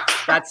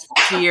 That's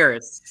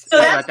fierce. So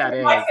that's what that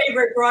is. My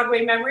favorite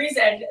Broadway memories,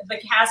 and the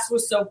cast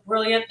was so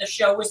brilliant. The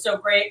show was so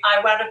great.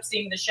 I wound up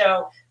seeing the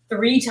show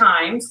 3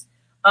 times.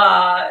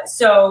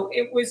 So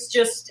it was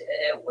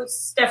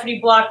Stephanie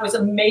Block was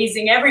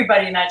amazing.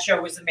 Everybody in that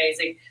show was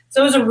amazing.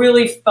 So it was a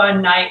really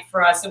fun night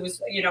for us. It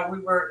was, we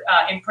were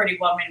in Pretty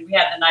Woman. We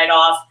had the night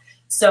off.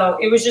 So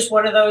it was just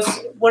one of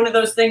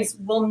those things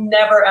we'll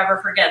never, ever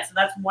forget. So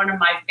that's one of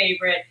my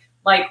favorite,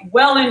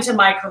 well into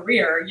my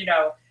career,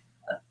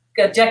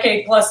 a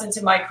decade plus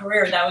into my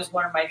career, that was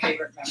one of my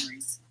favorite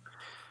memories.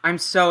 I'm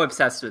so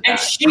obsessed with And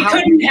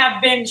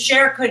that.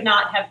 Cher could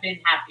not have been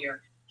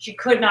happier. She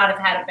could not have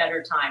had a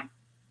better time.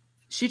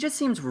 She just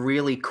seems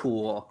really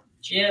cool.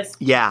 She is.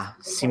 Yeah,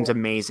 seems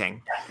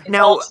amazing. It's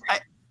Now, all-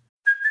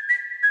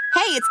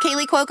 Hey, it's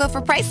Kaylee Cuoco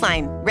for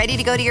Priceline. Ready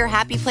to go to your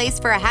happy place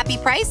for a happy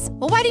price?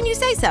 Well, why didn't you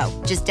say so?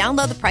 Just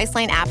download the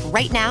Priceline app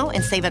right now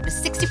and save up to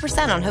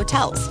 60% on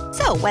hotels.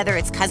 So whether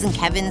it's Cousin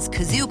Kevin's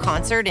Kazoo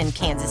Concert in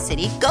Kansas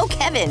City, go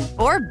Kevin,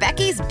 or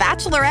Becky's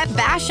Bachelorette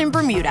Bash in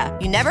Bermuda,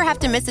 you never have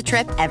to miss a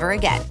trip ever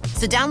again.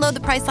 So download the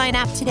Priceline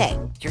app today.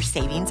 Your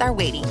savings are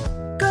waiting.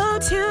 Go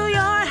to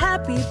your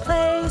happy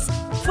place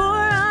for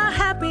a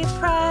happy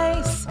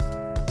price.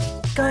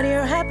 Go to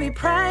your happy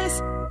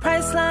price,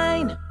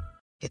 Priceline.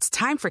 It's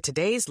time for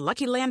today's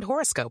Lucky Land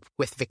horoscope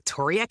with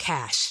Victoria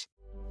Cash.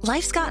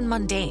 Life's gotten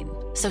mundane,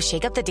 so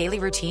shake up the daily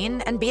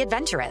routine and be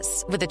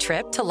adventurous with a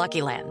trip to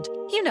Lucky Land.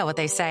 You know what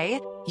they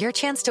say, your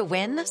chance to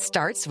win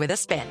starts with a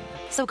spin.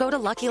 So go to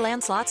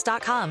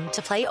LuckyLandSlots.com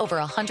to play over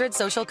 100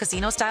 social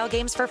casino-style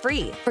games for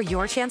free for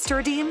your chance to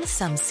redeem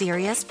some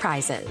serious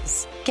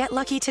prizes. Get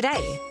lucky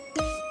today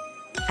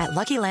at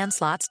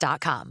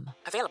LuckyLandSlots.com.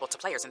 Available to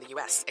players in the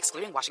U.S.,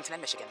 excluding Washington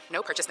and Michigan.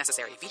 No purchase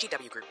necessary.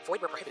 VGW Group.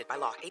 Void where prohibited by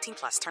law.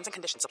 18+. Terms and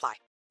conditions apply.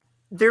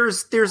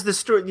 there's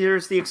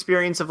the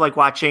experience of like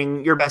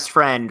watching your best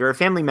friend or a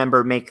family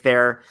member make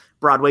their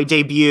Broadway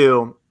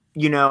debut,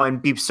 you know,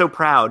 and be so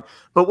proud.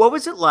 But what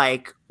was it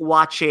like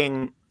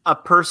watching a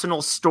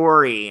personal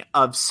story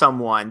of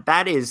someone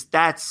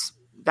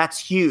that's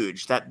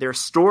huge, that their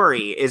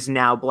story is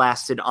now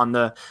blasted on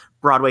the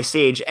Broadway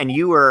stage and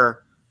you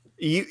were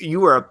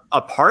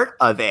a part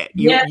of it.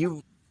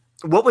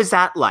 What was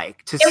that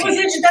like to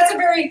see? That's a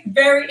very,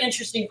 very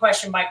interesting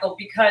question, Michael,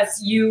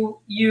 because you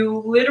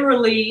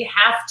literally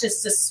have to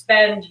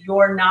suspend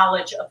your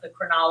knowledge of the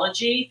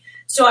chronology.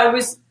 So I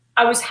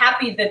was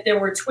happy that there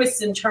were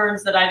twists and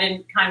turns that I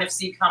didn't kind of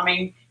see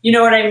coming. You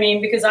know what I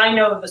mean? Because I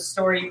know the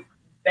story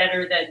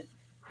better than,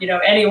 you know,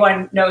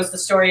 anyone knows the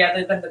story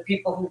other than the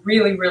people who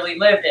really, really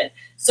lived it.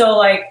 So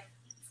like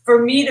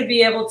for me to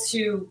be able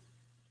to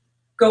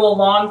go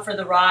along for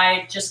the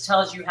ride just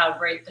tells you how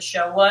great the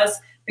show was.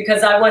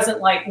 Because I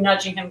wasn't like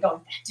nudging him going,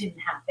 that didn't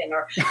happen,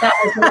 or that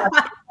was not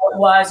how it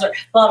was, or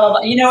blah, blah, blah.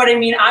 You know what I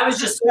mean? I was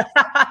just the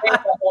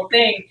whole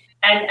thing.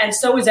 And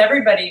so was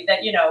everybody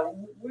that, you know,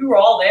 we were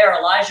all there.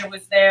 Elijah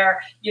was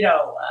there. You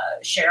know,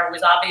 Cher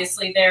was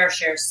obviously there.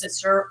 Cher's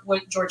sister,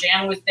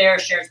 Georgiana, was there.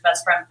 Cher's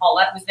best friend,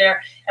 Paulette, was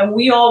there. And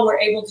we all were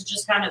able to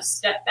just kind of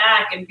step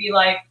back and be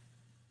like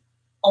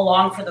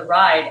along for the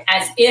ride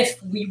as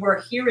if we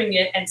were hearing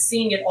it and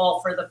seeing it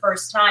all for the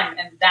first time.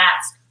 And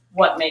that's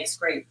what makes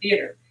great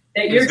theater.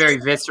 That you're very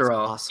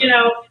visceral. You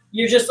know,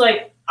 you're just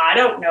like, I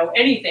don't know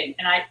anything.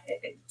 And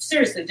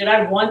seriously, did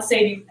I once say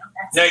to you,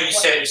 no,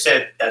 you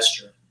said that's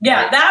true.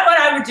 Yeah, that's what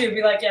I would do.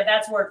 Be like, yeah,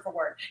 that's word for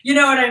word. You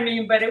know what I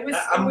mean? But it was.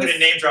 I'm going to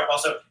name drop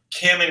also.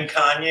 Kim and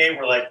Kanye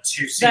were like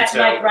 2 seats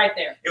like right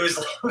there. It was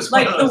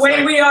like the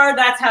way we are.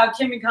 That's how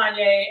Kim and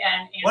Kanye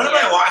and. What am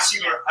I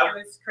watching? It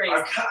was crazy.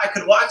 I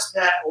could watch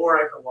that, or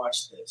I could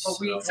watch this.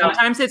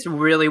 Sometimes it's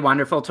really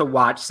wonderful to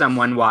watch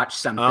someone watch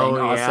something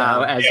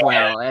as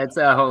well. It's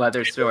a whole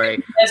other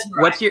story.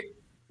 Right.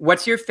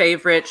 What's your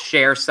favorite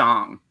Cher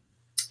song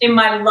in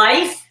my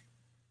life?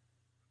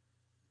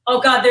 Oh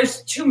God,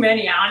 there's too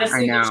many.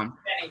 Honestly,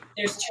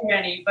 there's too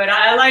many. But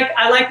I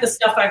like the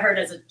stuff I heard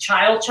as a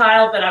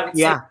child that I would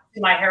say to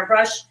my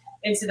hairbrush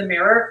into the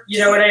mirror. You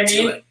know what I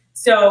mean?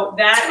 So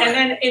that, and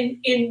then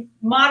in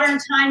modern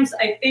times,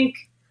 I think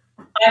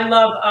I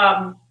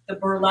love the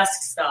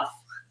burlesque stuff.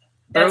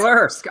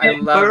 Burlesque. I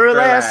love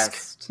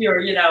burlesque. Here,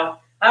 you know,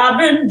 I've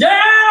been down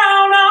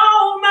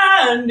on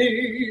my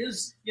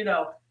knees. You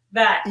know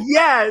that.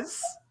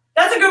 Yes,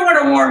 that's a good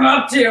one to warm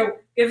up to.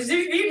 If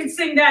you can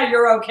sing that,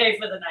 you're okay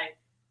for the night.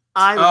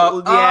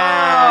 Look what we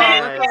have.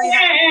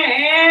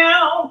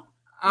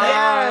 I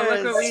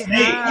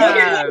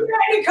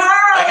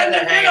had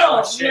to hang out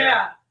with Cher.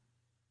 Yeah.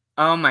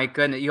 Oh my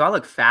goodness, you all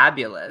look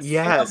fabulous.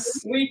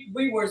 Yes. We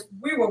were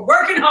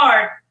working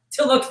hard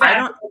to look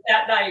fabulous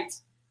that night.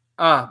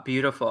 Oh,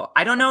 beautiful.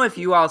 I don't know if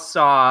you all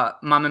saw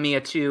Mamma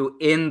Mia 2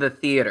 in the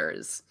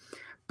theaters,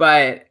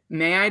 but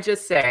may I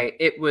just say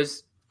it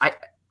was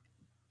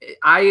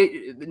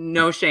I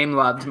no shame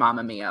loved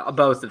Mamma Mia,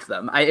 both of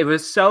them. It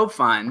was so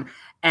fun.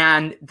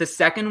 And the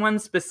second one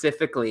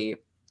specifically,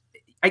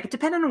 it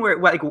depended on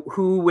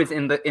who was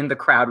in the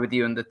crowd with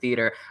you in the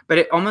theater, but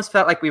it almost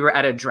felt like we were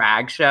at a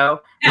drag show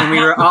and we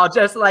were all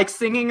just like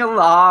singing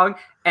along.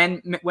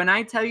 And when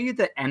I tell you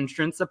the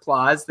entrance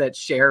applause that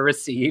Cher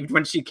received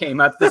when she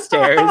came up the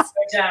stairs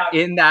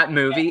in that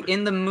movie,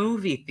 in the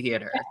movie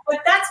theater. But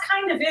that's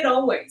kind of it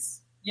always.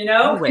 You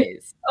know,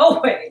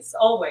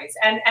 always.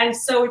 And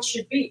so it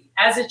should be,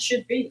 as it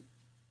should be.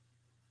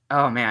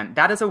 Oh man,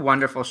 that is a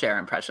wonderful Cher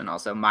impression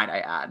also, might I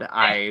add.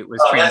 I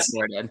was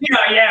transported.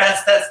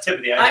 That's tip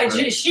of the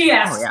iceberg. She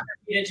asked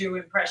me to do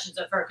impressions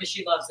of her because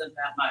she loves them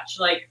that much.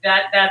 Like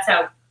that's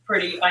how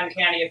pretty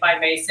uncanny, if I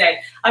may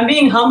say. I'm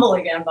being humble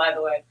again, by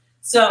the way.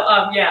 So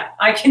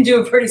I can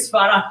do a pretty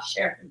spot on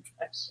Cher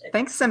impression.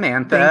 Thanks,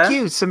 Samantha. Thank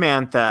you,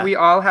 Samantha. We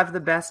all have the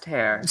best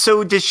hair.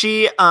 So does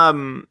she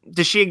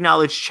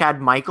acknowledge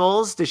Chad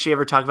Michaels? Does she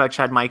ever talk about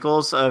Chad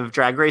Michaels of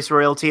Drag Race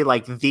royalty,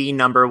 like the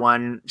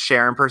 #1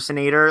 Cher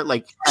impersonator?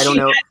 Like, I don't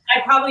know. I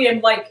probably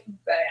am like,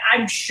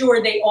 I'm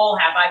sure they all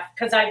have.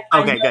 Because I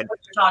know good. what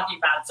you're talking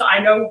about. So I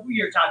know who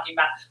you're talking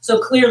about. So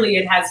clearly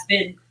it has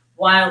been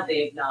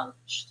wildly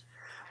acknowledged.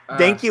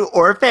 Thank you,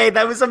 Orphe.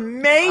 That was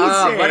amazing.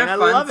 Oh, what a fun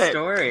love it.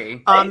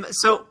 story.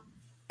 So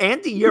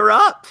Andy, you're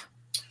up.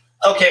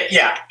 Okay,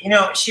 yeah.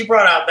 She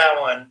brought out that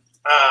one.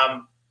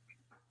 I'm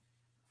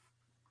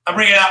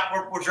bringing it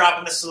out. We're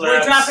dropping the celebs.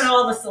 We're dropping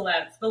all the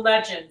celebs, the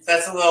legends.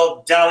 That's a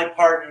little Dolly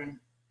Parton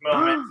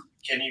moment.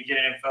 Can you get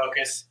it in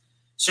focus?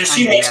 So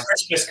she makes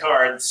Christmas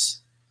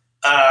cards.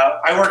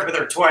 I worked with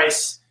her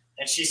twice,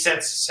 and she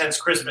sends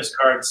Christmas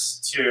cards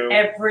to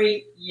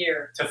every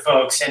year to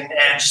folks, and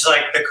she's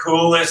like the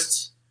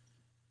coolest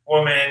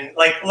woman,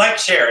 like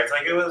Cher. It's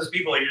like those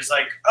people you're just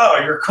like, oh,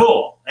 you're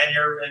cool, and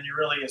you're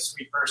really a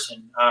sweet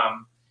person. I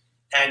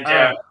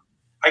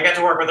got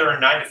to work with her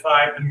in 9 to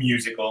 5, the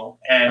musical,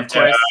 and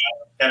then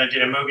I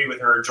did a movie with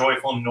her,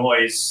 Joyful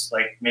Noise,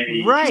 like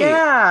maybe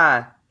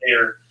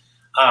later,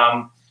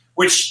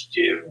 which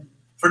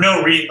for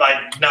no reason,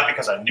 not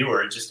because I knew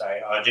her, just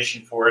I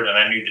auditioned for it and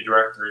I knew the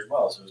director as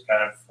well, so it was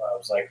kind of I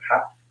was like,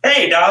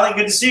 hey, Dolly,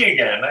 good to see you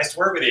again. Nice to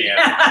work with you again.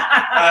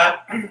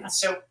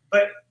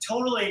 But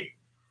totally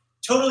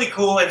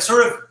cool, and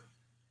sort of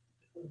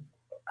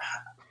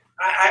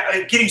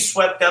I getting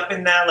swept up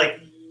in that, like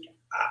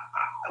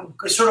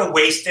I sort of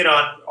wasted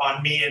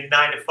on me in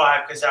 9 to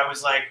 5 because I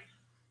was like,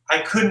 I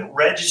couldn't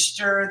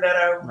register that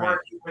I'm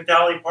working with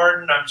Dolly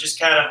Parton. I'm just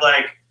kind of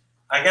like,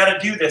 I got to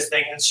do this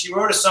thing. And she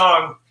wrote a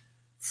song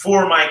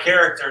for my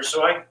character,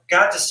 so I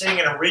got to sing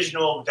an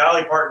original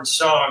Dolly Parton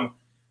song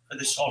for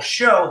this whole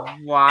show.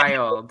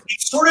 Wild.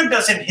 It sort of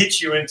doesn't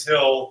hit you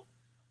until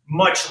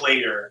much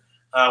later.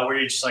 Where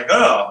you're just like,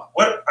 oh,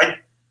 what?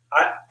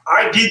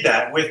 I did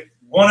that with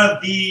one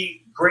of the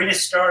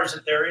greatest stars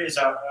that there is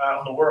out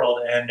in the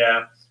world, and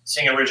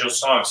sing an original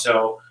song.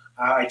 So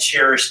I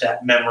cherish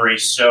that memory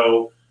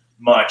so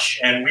much.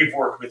 And we've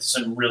worked with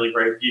some really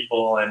great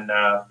people, and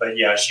but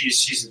yeah,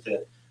 she's at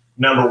the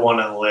 #1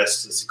 on the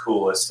list. Is the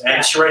coolest,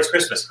 and she writes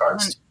Christmas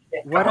cards.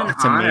 What an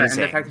honor, and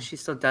the fact that she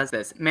still does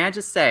this. May I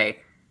just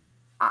say,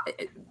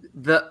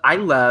 I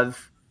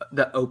love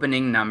the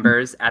opening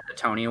numbers at the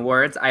Tony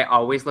Awards. I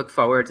always look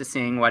forward to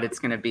seeing what it's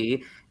going to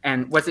be.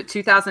 And was it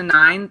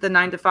 2009, the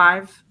 9 to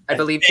 5? I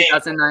believe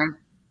 2009.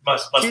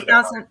 Must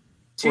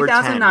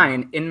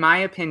 2009, in my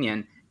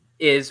opinion,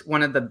 is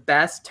one of the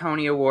best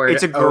Tony Award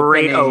It's a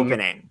great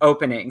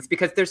openings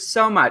because there's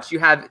so much. You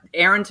have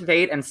Aaron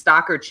Tveit and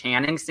Stockard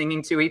Channing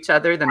singing to each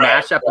other, the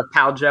mashup of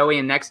Pal Joey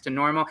and Next to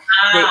Normal.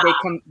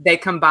 They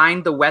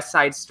combined the West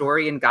Side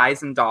Story and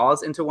Guys and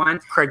Dolls into one.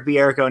 Craig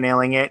Bierko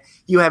nailing it.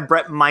 You have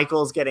Bret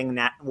Michaels getting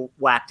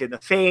whacked in the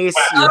face.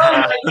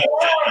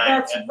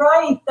 That's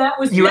right. That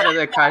was you had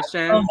a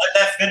question.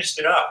 That finished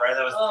it up, right?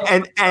 That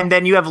was and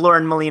then you have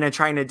Lauren Molina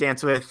trying to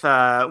dance with Liza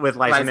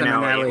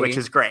Minnelli, which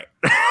is great.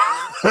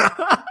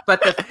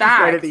 But the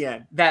fact right at the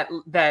end.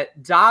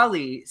 that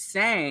Dolly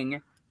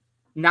sang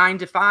 9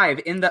 to 5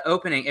 in the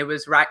opening, it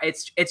was right.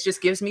 It's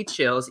just gives me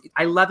chills.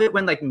 I love it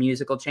when like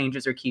musical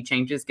changes or key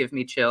changes give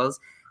me chills.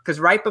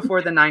 Because right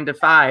before the 9 to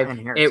 5,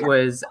 it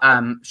was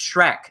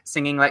Shrek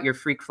singing "Let Your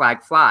Freak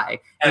Flag Fly,"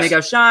 and they go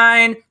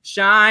shine,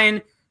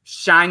 shine,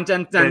 shine,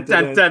 dun dun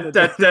dun dun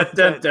dun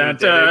dun dun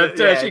dun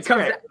dun. She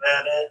comes.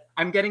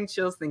 I'm getting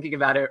chills thinking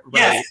about it.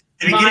 Yes,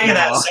 the beginning of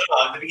that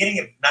song, the beginning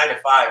of 9 to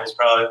 5 is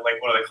probably like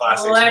one of the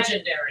classics.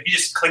 Legendary. If you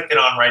just clicked it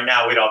on right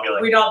now, we'd all be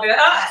like,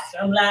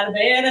 I'm out of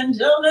bed and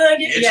don't look at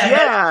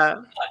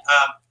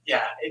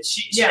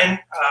And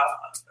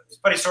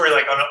funny story,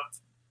 like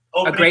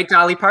on a great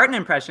Dolly Parton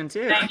impression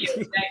too. Thank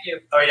you.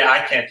 Oh yeah,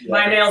 I can't do that.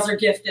 My nails are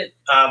gifted.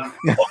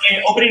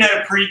 Opening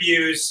night of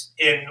previews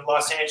in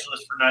Los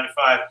Angeles for 9 to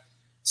 5,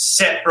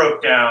 set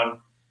broke down.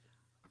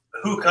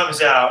 Who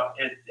comes out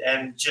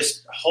and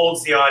just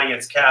holds the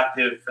audience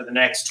captive for the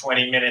next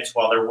 20 minutes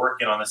while they're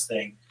working on this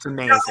thing? It's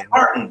amazing.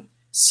 Martin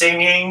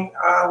singing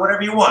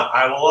whatever you want.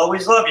 I Will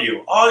Always Love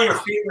You. All your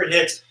favorite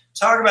hits.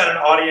 Talk about an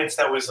audience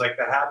that was like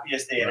the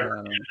happiest they had ever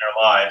been in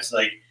their lives.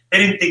 Like they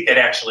didn't think they'd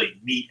actually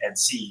meet and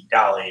see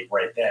Dolly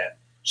right then.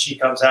 She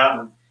comes out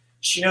and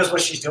she knows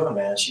what she's doing,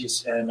 man.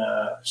 She's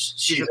a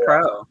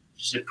pro.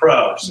 She's a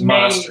pro. She's a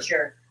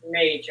monster.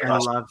 Major. I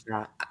love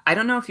that. I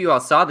don't know if you all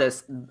saw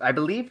this. I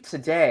believe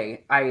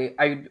today,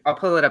 I'll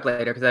pull it up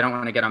later because I don't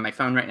want to get on my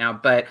phone right now,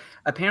 but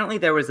apparently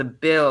there was a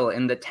bill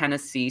in the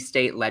Tennessee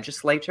state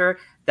legislature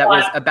that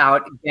was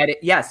about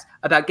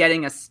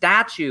getting a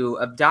statue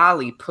of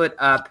Dolly put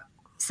up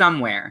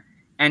somewhere.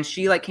 And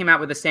she came out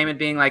with a statement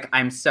being like,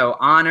 I'm so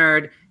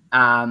honored.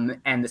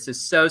 And this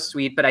is so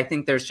sweet, but I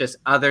think there's just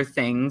other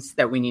things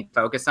that we need to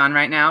focus on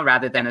right now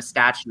rather than a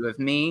statue of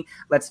me.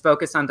 Let's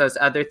focus on those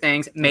other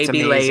things,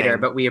 maybe later,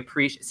 but we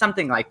appreciate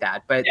something like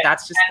that. But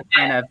that's just the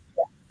kind of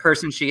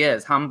person she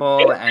is,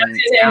 humble and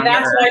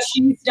that's why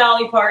she's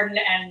Dolly Parton,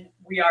 and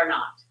we are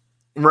not.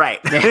 Right.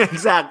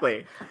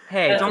 Exactly.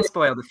 Hey, don't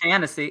spoil the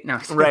fantasy. No.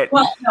 Right.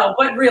 Well, no,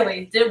 but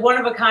really, the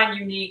one-of-a-kind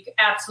unique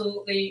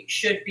absolutely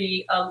should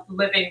be a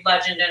living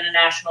legend and a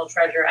national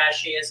treasure as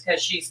she is,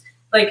 because she's,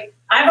 like,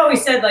 I've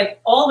always said, like,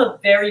 all the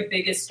very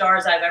biggest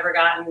stars I've ever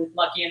gotten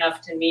lucky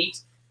enough to meet,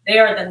 they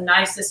are the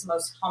nicest,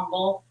 most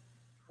humble,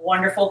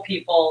 wonderful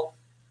people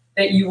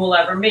that you will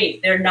ever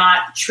meet. They're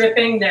not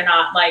tripping. They're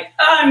not like,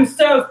 I'm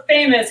so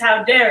famous,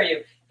 how dare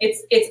you?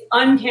 It's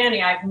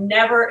uncanny.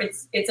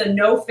 It's a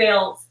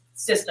no-fail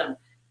system.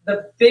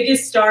 The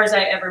biggest stars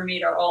I ever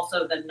meet are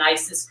also the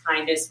nicest,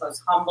 kindest,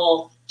 most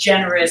humble,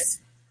 generous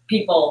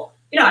people.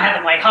 You know, I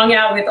haven't like hung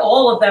out with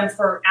all of them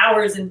for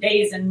hours and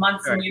days and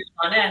months and years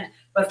on end.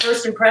 But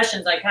first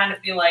impressions, I kind of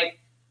feel like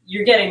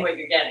you're getting what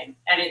you're getting.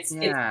 And it's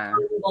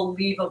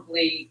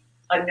unbelievably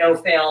a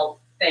no-fail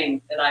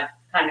thing that I've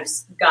kind of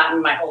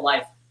gotten my whole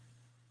life.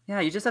 Yeah,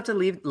 you just have to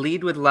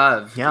lead with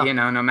love, you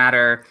know, no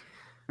matter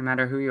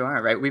who you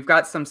are, right? We've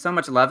got so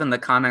much love in the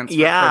comments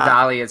for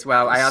Dolly as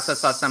well. I also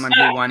saw someone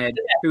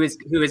who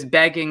is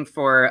begging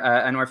for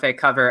an Orphée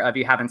cover of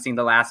 "You Haven't Seen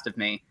the Last of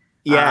Me."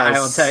 Yes. I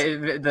will tell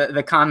you,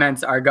 the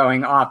comments are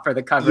going off for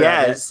the cover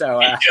of it.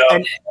 So,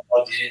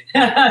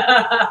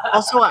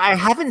 also, I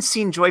haven't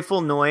seen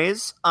Joyful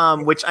Noise,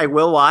 which I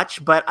will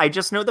watch, but I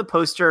just know the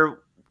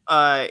poster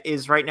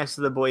is right next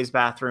to the boys'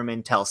 bathroom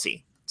in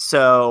Telsey.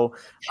 So,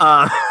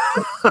 I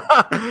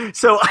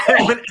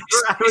would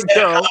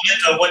go.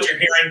 Of what you're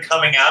hearing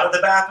coming out of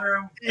the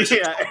bathroom?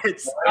 Yeah,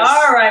 it's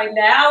all right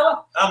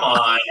now. Come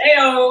on.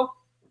 Heyo.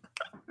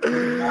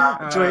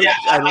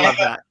 I love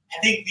that.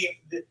 I think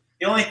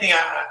the only thing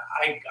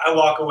I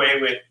walk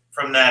away with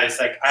from that is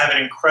like I have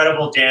an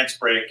incredible dance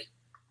break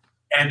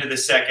end of the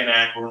second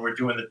act when we're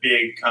doing the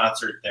big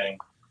concert thing.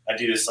 I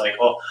do this like,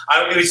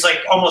 it was like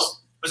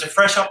almost, was it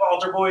fresh off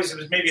Altar Boys? It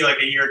was maybe like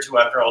a year or two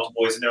after Altar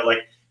Boys, and they're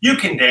like, you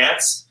can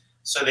dance.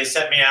 So they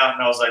sent me out,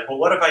 and I was like, well,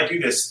 what if I do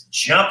this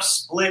jump,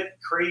 split,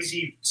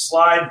 crazy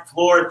slide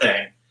floor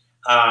thing?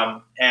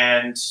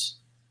 And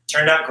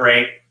turned out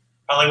great.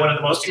 Probably one of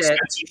the most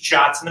expensive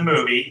shots in the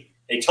movie.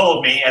 They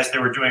told me as they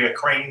were doing a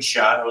crane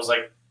shot. I was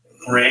like,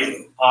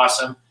 great,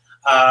 awesome.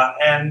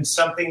 And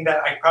something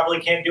that I probably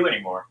can't do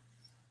anymore.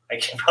 I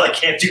probably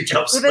can't do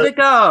jump split. Give it a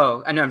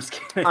go. I know, I'm just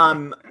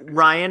kidding.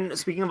 Ryan,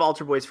 speaking of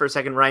Altar Boys for a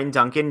second, Ryan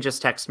Duncan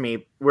just texted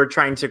me. We're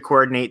trying to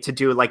coordinate to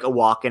do like a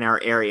walk in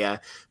our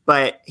area.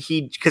 But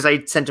because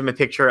I sent him a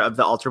picture of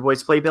the Altar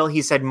Boys playbill,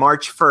 he said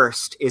March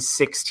 1st is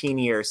 16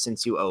 years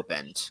since you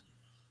opened.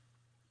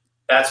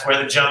 That's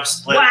where the jump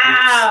split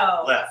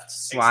left.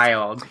 16.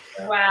 Wild.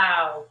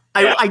 Wow.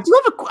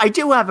 I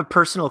do have a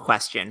personal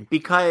question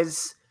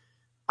because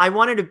I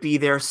wanted to be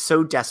there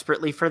so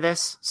desperately for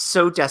this.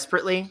 So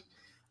desperately.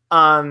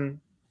 The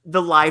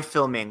live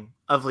filming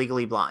of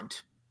Legally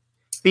Blonde,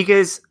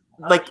 because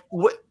like,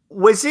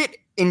 was it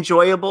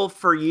enjoyable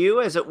for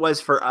you as it was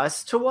for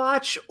us to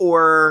watch,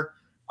 or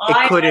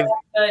it could have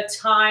the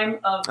time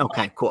of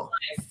cool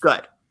life.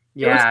 Good.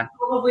 Yeah, it was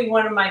probably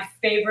one of my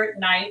favorite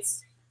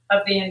nights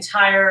of the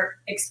entire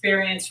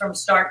experience, from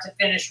start to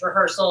finish,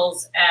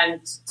 rehearsals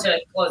and to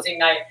closing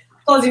night.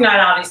 Closing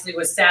night obviously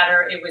was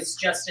sadder. It was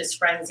just as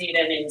frenzied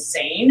and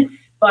insane,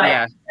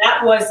 but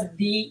that was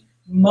the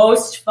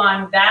most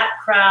fun. That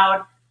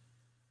crowd,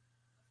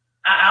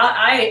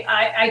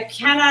 I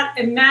cannot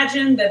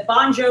imagine that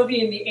Bon Jovi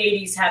in the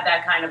 80s had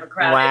that kind of a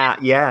crowd. Wow,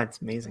 yeah,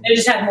 it's amazing. They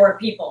just had more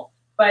people,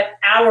 but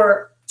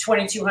our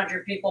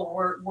 2,200 people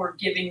were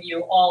giving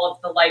you all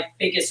of the like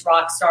biggest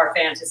rock star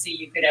fantasy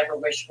you could ever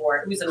wish for.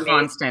 It was amazing.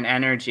 Constant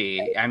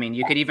energy. I mean,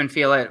 you could even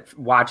feel it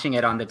watching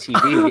it on the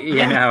TV.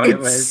 You know, it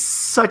was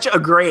such a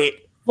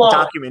great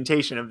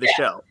documentation of the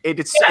show.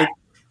 It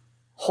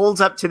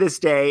holds up to this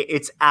day.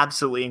 It's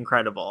absolutely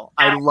incredible.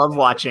 I love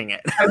watching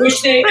it. I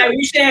wish they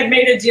had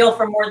made a deal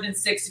for more than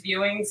 6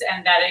 viewings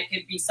and that it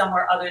could be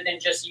somewhere other than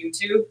just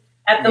YouTube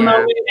at the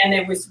moment. And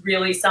it was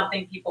really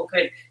something people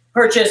could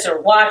purchase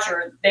or watch,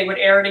 or they would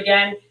air it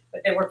again.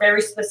 But they were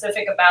very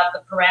specific about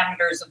the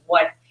parameters of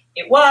what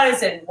it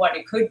was and what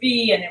it could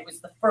be. And it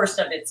was the first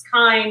of its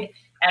kind.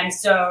 And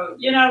so,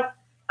 you know,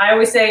 I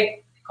always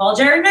say, call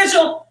Jerry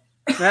Mitchell.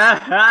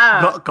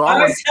 I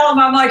always tell him,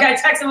 I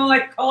text him, I'm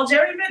like, call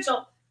Jerry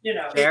Mitchell. You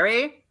know,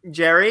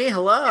 Jerry,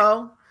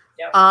 hello.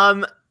 Yep.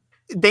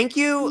 Thank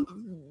you,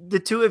 the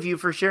two of you,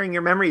 for sharing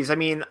your memories. I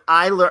mean,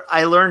 I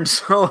learned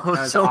so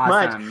awesome.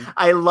 much.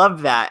 I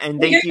love that,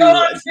 and thank you. Go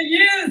on for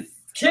years,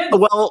 kids.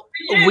 Well,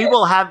 we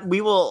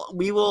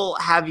will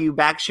have you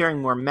back sharing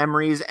more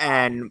memories,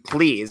 and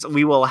please,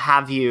 we will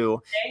have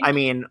you. I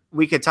mean,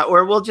 we could talk,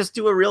 or we'll just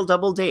do a real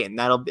double date, and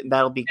that'll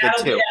be good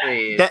too.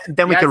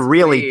 Then we could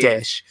really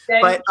dish.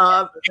 But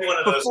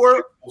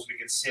before we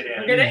could sit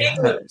in,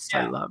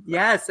 I love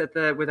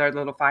with our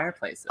little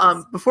fireplaces.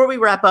 Before we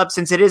wrap up,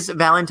 since it is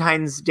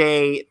Valentine's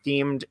Day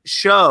themed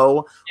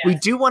show, we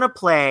do want to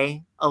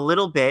play a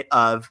little bit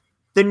of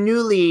the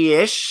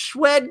Newly-ish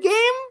wed game.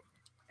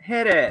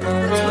 Hit it.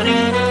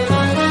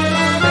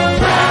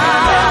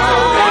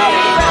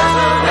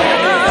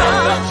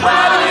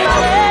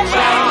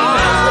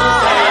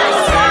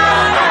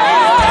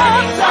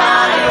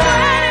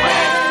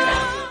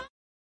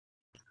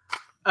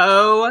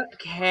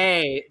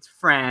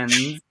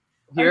 friends.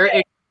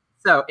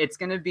 So it's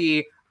going to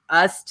be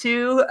us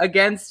two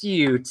against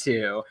you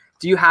two.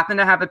 Do you happen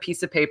to have a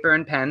piece of paper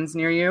and pens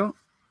near you?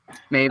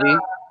 Maybe.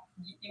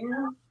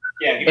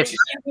 Yeah,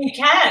 we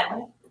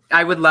can.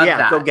 I would love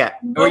that. Go get.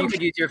 Or you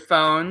could use your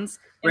phones.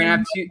 We're gonna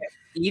have two.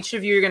 Each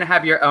of you are gonna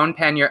have your own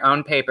pen, your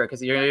own paper,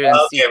 because you're gonna do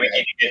Okay, we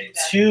need to get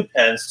 2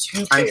 pens,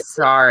 2 I'm papers.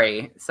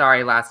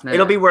 sorry, last minute.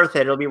 It'll be worth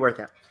it.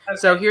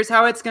 So here's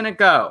how it's gonna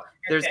go.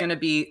 There's gonna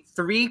be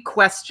 3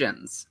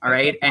 questions, all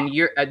right, and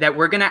that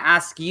we're gonna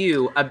ask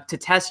you to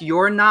test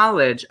your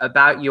knowledge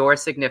about your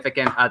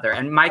significant other.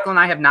 And Michael and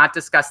I have not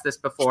discussed this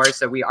before,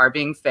 so we are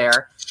being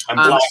fair. I'm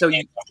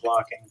blocking.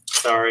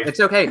 Sorry. It's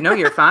okay. No,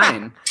 you're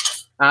fine.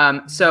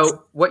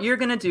 So what you're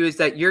going to do is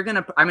that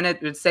I'm going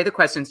to say the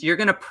questions. You're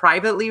going to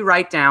privately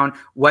write down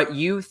what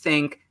you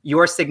think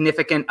your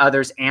significant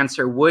other's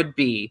answer would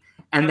be.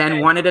 And then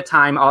one at a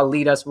time,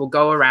 we'll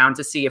go around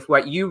to see if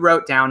what you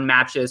wrote down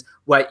matches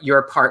what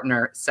your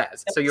partner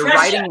says. So you're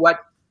writing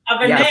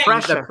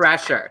the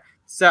pressure.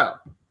 So.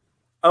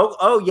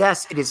 Oh,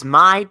 yes. It is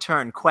my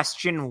turn.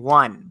 Question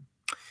 1.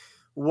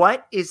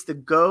 What is the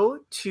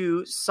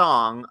go-to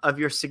song of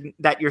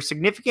that your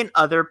significant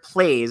other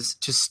plays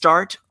to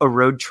start a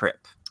road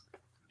trip?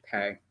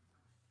 Okay.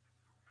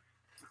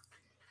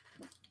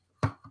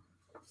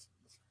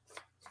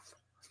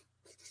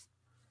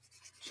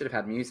 Should have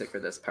had music for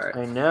this part.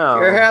 I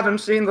know. You haven't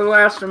seen the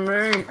last of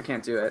me. I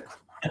can't do it.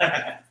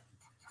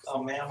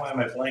 Oh man, why am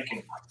I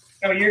blanking?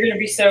 Oh, you're gonna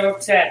be so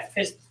upset.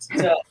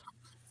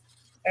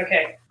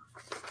 Okay.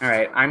 All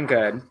right, I'm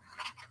good.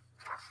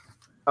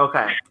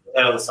 Okay.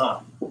 That was the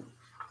song.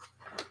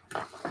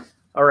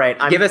 All right.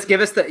 You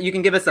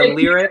can give us a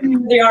lyric.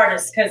 The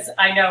artist, because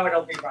I know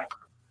it'll be right.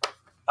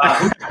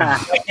 Can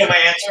I get my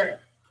answer?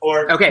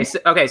 Okay,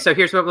 so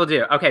here's what we'll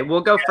do. Okay, we'll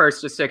go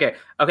first.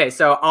 Okay,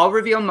 so I'll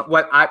reveal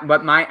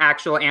what my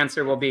actual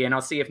answer will be, and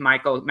I'll see if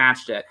Michael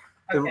matched it.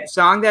 The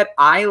song that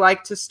I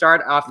like to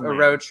start off a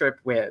road trip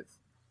with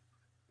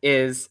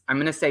is, I'm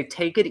going to say,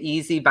 "Take It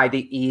Easy" by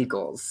the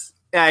Eagles.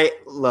 I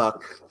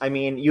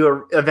mean,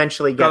 you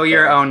eventually get go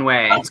your own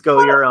way. Let's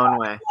go your own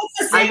way. It's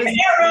the same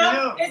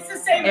era. It's the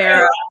same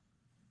era.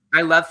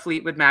 I love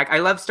Fleetwood Mac. I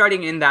love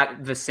starting in that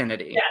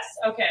vicinity. Yes.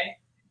 Okay.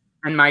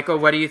 And Michael,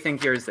 what do you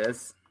think yours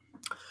is?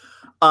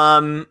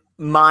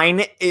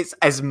 Mine is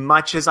as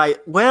much as is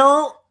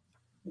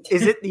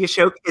it the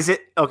Ashok? Is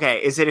it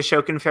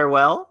Ashokan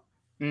Farewell?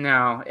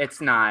 No,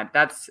 it's not.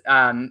 That's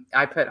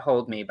I put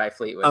 "Hold Me" by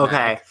Fleetwood Mac.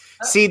 Okay.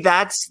 See,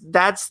 that's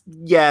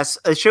yes.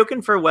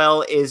 Ashokan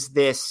Farewell is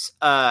this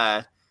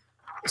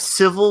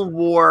Civil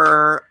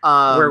War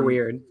we're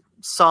weird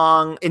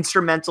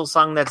instrumental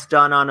song that's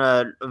done on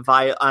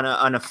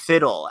a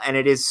fiddle, and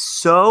it is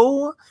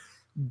so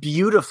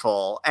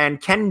beautiful. And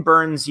Ken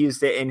Burns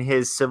used it in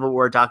his Civil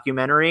War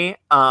documentary.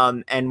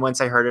 And once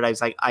I heard it, I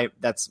was like,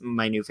 that's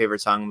my new favorite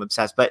song. I'm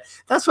obsessed. But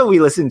that's what we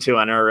listen to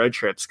on our road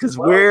trips because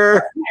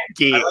we're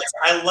geeks.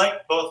 I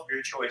like both of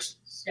your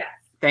choices. Yeah.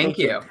 Thank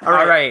you.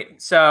 All right.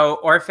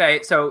 So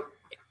Orphe,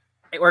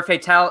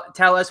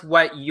 tell us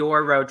what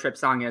your road trip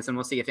song is, and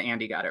we'll see if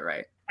Andy got it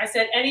right. I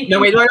said anything. No,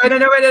 wait,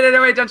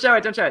 don't show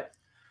it.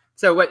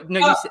 So what?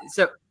 No,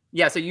 so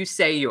you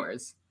say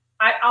yours.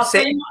 I'll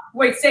say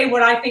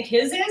what I think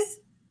his is?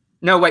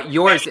 No, what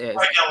yours is.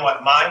 Write down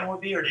what mine would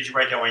be, or did you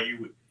write down what you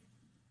would be?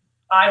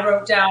 I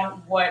wrote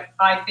down what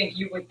I think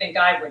you would think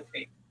I would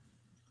be.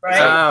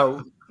 Right?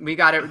 Oh, we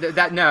got it. Wait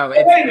a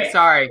minute.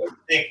 Sorry.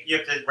 You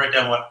have to write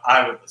down what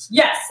I would listen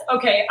to. Yes.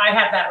 Okay, I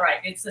have that right.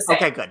 It's the same.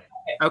 Okay, good.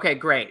 Okay,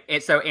 great.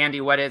 So,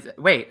 Andy, what is it?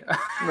 Wait.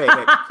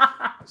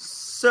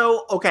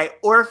 So, okay,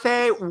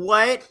 Orphe,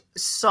 what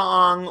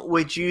song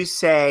would you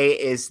say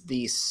is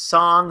the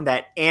song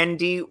that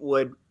Andy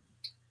would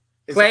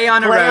play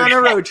on a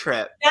road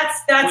trip?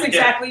 That's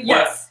exactly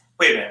yes.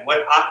 Wait a minute.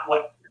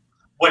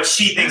 What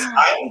she thinks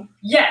I would?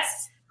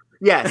 Yes.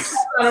 Yes.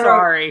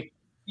 Sorry.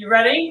 You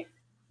ready?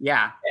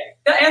 Yeah. Okay.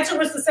 The answer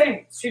was the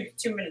same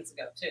 2 minutes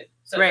ago too.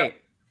 So great.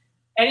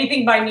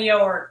 Anything by Neo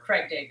or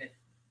Craig David?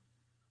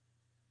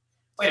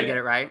 Did you get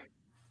it right?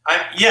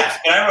 Yes,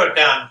 but I wrote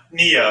down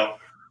Neo.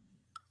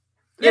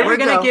 Yeah, we're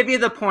going to give you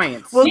the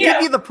points. We'll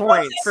give you the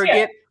points.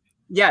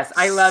 Yes,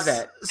 I love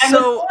it. And the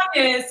song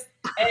is,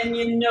 and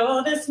you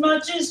know this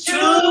much is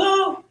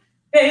true,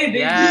 baby.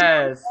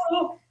 Yes.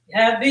 You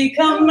have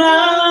become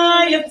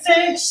my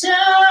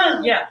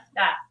affection. Yeah,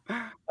 that.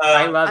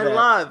 I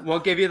love it. We'll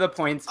give you the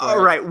points for it.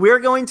 All right, we're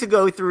going to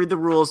go through the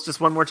rules just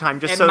one more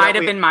time. It might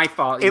have been my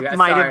fault. It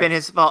might have been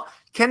his fault.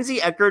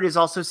 Kenzie Eckert is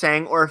also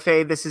saying,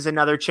 Orphe, this is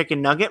another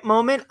chicken nugget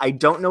moment. I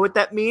don't know what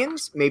that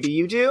means. Maybe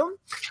you do.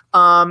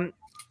 LOL.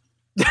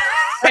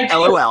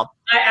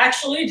 I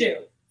actually do.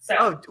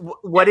 So.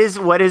 What is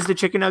the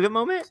chicken nugget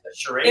moment?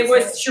 Charades. It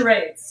was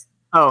charades.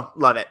 Oh,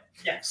 love it.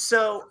 Yes.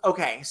 So,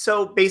 okay.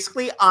 So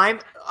basically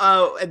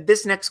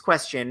this next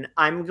question,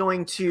 I'm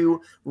going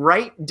to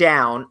write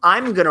down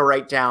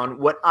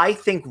what I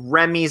think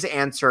Remy's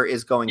answer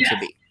is going to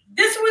be.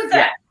 This was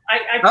that.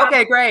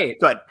 Okay,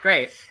 great. Good.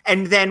 Great.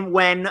 And then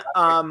when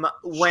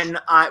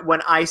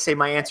I say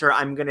my answer,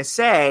 I'm going to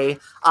say,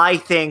 I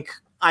think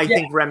I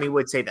think Remy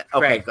would say that.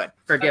 Okay, Great. good.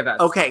 Forgive us.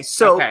 Okay,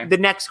 so the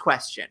next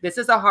question. This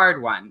is a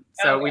hard one,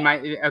 so we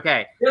might.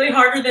 Okay. Really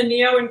harder than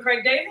Neo and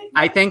Craig David?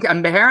 I think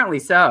apparently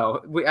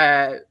so.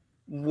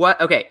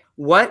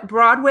 What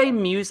Broadway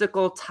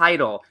musical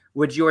title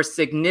would your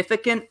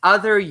significant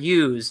other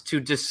use to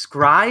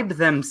describe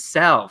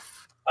themselves?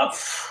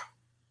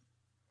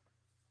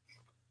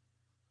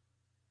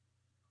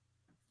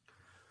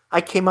 I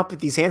came up with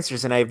these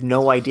answers and I have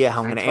no idea how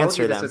I'm going to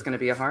answer them. This is going to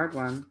be a hard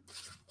one.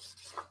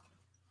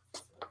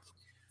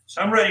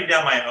 So I'm writing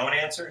down my own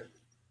answer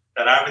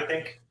that I would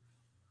think.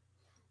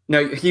 No,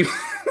 you.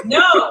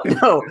 No.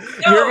 No.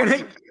 You're going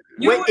to.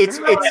 Wait, it's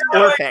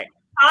Orphe.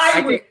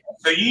 I would.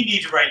 So you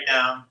need to write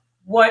down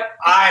what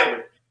I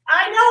would.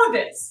 I know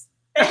this.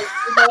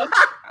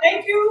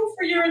 Thank you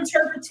for your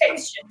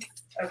interpretation.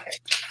 Okay.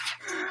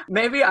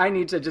 Maybe I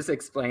need to just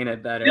explain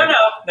it better. No.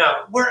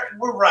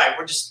 We're right.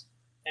 We're just.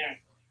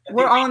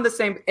 We're all in the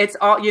same. It's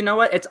all. You know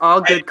what? It's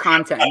all good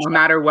content, no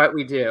matter what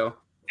we do.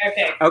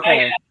 Okay.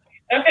 Okay.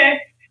 Okay.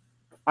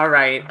 All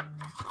right.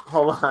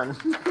 Hold on.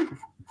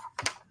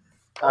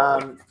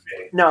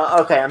 No.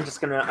 Okay. I'm just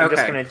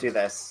gonna do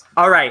this.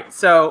 All right.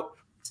 So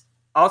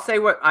I'll say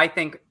what I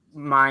think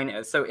mine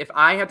is. So if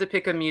I had to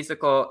pick a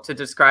musical to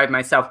describe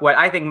myself, what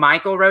I think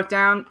Michael wrote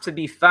down to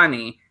be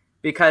funny,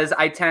 because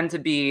I tend to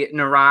be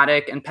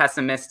neurotic and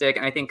pessimistic,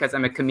 and I think because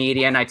I'm a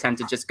comedian, I tend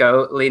to just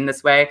go lean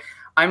this way.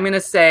 I'm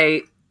gonna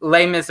say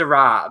Les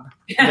Miserables.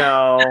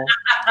 No.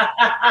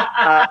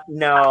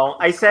 No.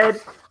 I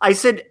said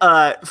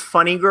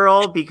Funny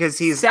Girl because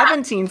he's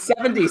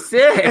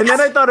 1776. And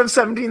then I thought of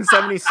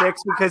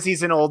 1776 because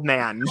he's an old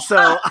man.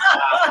 So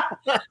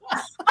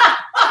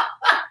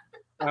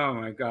oh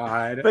my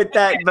God. But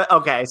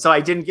okay, so I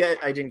didn't get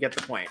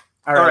the point.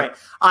 All right.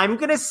 I'm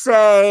gonna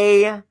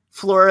say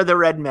Flora the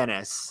Red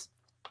Menace.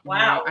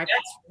 Wow, I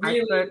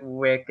really put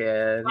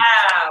Wicked.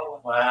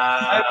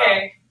 Wow.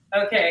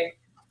 Okay.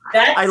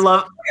 I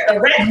love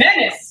the Red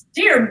Menace.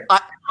 Dear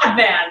God,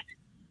 man.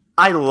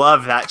 I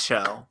love that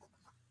show.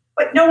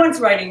 But no one's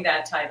writing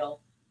that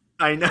title.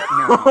 I know.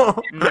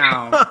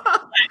 No.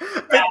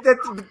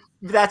 But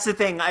that's the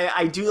thing.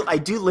 I do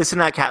listen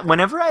to that cat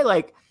whenever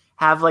I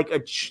have a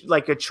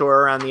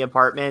chore around the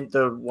apartment.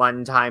 The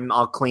one time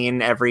I'll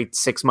clean every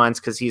 6 months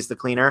because he's the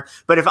cleaner.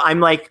 But if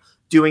I'm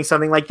doing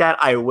something like that,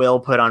 I will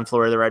put on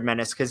Flora the Red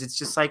Menace because it's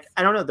just I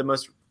don't know, the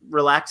most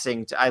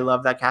relaxing. I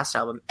love that cast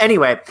album.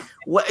 Anyway,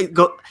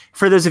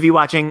 for those of you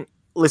watching,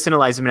 listen to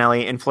Liza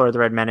Minnelli in Flora the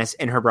Red Menace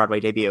in her Broadway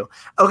debut.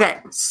 Okay,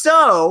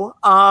 so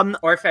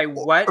Orphe,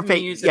 what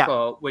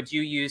musical would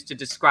you use to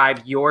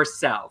describe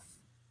yourself?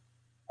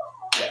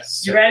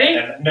 Yes. You ready?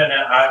 No.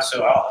 I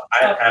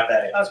have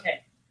that answer.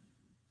 Okay.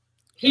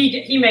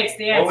 He makes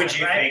the answer. What would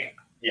you think?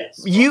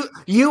 Yes.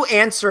 You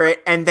answer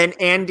it, and then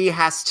Andy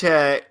has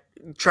to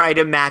try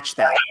to match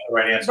that.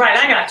 Right answer. Right,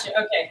 I got you.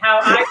 Okay, how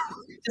I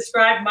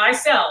describe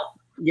myself.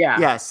 Yeah.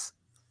 Yes.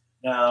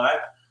 No,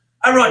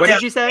 I wrote. What down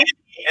did you say?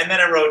 And then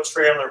I wrote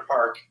Trailer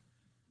Park.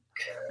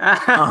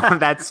 Oh,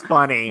 that's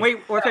funny.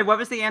 Wait, Orphe, what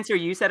was the answer?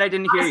 You said I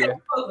didn't hear you.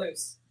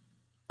 Footloose.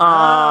 Oh,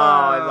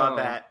 I love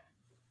that.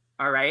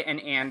 All right, and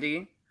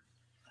Andy?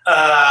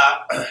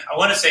 I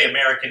want to say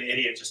American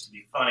Idiot just to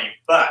be funny,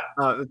 but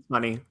that's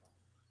funny.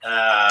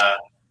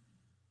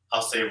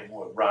 I'll say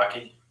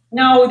Rocky.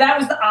 No, that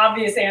was the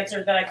obvious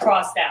answer that I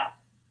crossed out.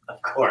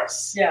 Of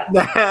course. Yeah.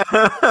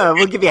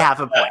 We'll give you half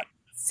a point.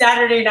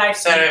 Saturday Night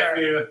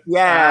Fever.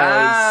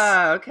 Yes.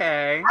 Ah,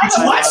 okay.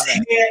 I watched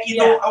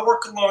it. I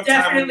work a long time.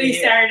 Definitely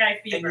Saturday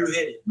Night Fever. And you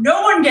hit it.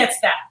 No one gets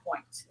that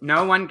point.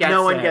 No one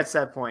gets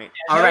that point.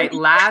 All right,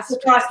 last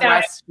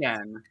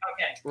question.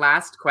 Okay.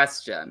 Last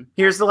question.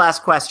 Here's the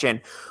last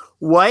question.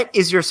 What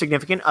is your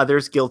significant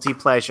other's guilty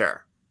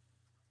pleasure?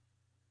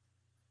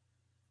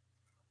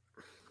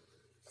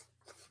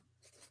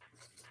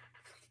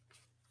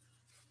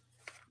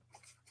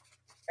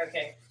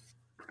 Okay.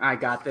 I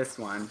got this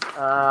one.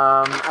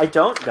 I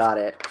don't got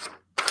it.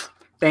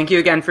 Thank you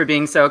again for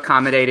being so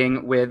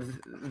accommodating with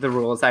the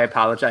rules. I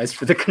apologize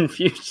for the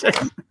confusion.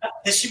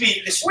 This should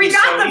be We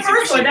got so the easy.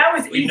 first one. That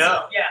was We easy.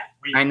 know. Yeah.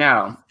 I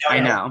know.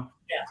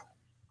 Yeah.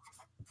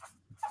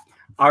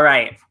 All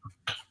right.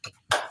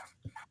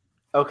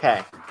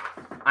 Okay.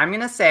 I'm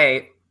going to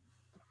say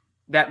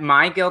that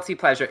my guilty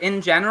pleasure,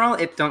 in general,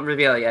 don't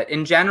reveal it yet.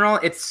 In general,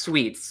 it's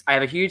sweets. I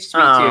have a huge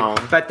sweet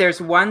tooth. But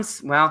there's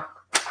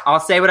I'll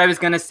say what I was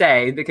going to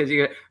say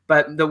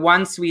but the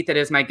one sweet that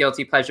is my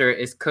guilty pleasure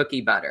is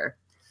cookie butter.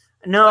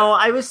 No,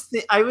 I was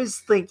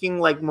thinking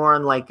more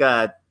on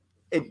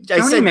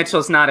Joni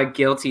Mitchell's not a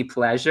guilty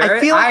pleasure.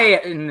 I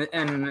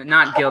am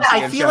not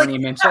guilty of Joni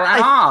Mitchell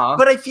at all.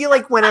 But I feel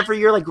like whenever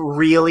you're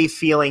really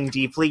feeling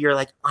deeply, you're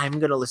like, I'm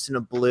gonna listen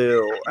to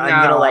Blue.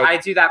 I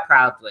do that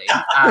proudly.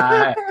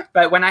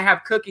 But when I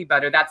have cookie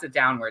butter, that's a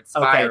downward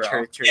spiral.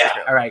 Okay, true.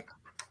 All right.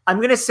 I'm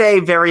gonna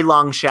say very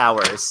long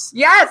showers.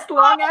 Yes,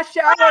 long ass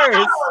showers.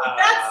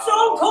 That's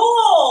so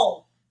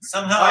cool.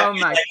 Somehow Oh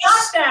my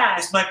got that.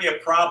 This might be a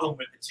problem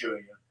with the two of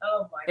you.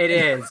 Oh my! It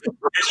is.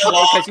 There's a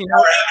long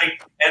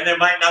and there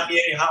might not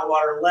be any hot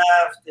water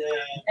left.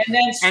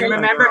 And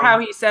remember how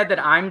he said that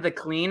I'm the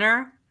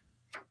cleaner?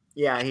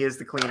 Yeah, he is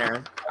the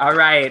cleaner. All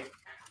right.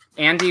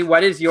 Andy,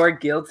 what is your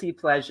guilty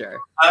pleasure?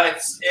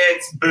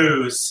 It's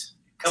booze.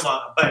 Come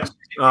on, but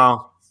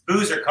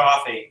booze or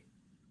coffee.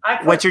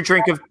 What's your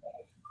drink of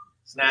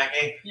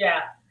snacking?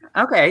 Yeah.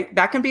 Okay,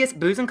 that can be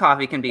booze and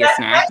coffee can be a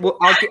snack. Well,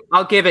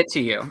 I'll give it to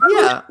you.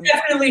 Yeah,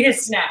 definitely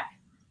his snack.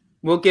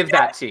 We'll give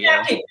that to you.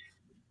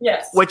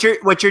 Yes. What's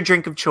your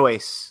drink of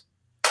choice?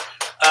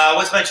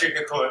 What's my drink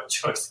of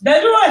choice?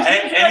 That's what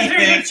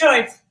anything.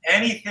 Choice.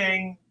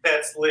 Anything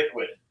that's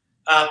liquid.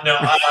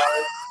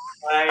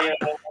 I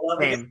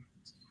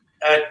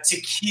love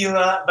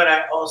tequila, but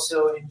I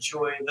also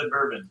enjoy the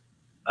bourbon.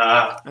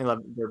 I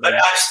love bourbon, but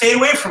I stayed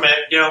away from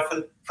it,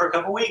 for a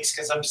couple weeks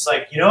because I'm just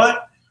like, you know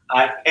what?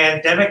 I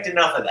pandemicked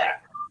enough of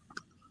that.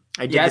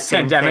 I did the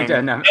same pandemic thing.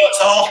 enough. No, it's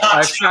all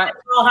hot chocolate.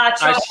 All hot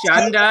chocolate.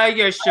 Ashunda,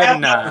 you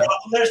shouldn't.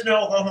 There's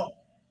no.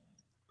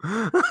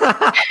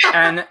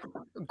 And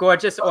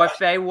gorgeous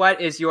Orfeh, what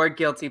is your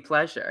guilty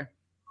pleasure?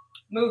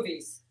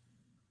 Movies.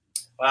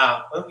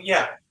 Wow.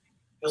 Yeah.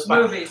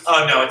 Movies.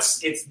 Oh no,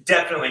 it's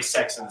definitely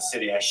Sex and the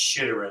City. I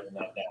should have written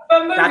that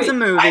down. But that's a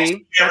movie. I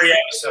see every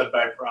episode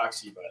by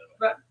proxy, by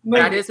the way.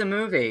 That is a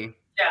movie.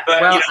 Yeah.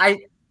 But, well,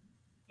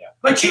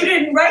 But you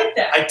didn't write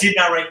that. I did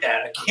not write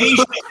that.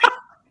 Occasionally,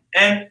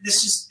 and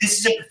this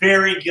is a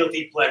very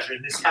guilty pleasure.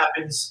 This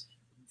happens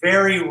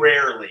very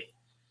rarely.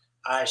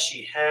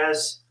 She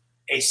has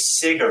a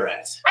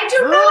cigarette. I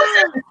do not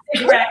have a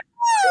cigarette.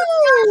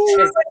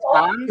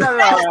 I'm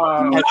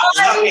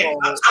talking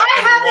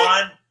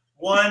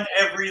one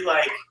every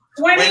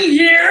 20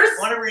 years.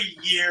 One every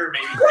year,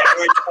 maybe.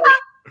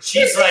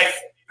 She's like,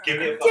 give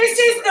me a fucking This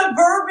is the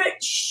bourbon.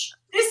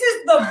 This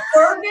is the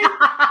bourbon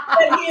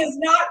that he is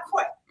not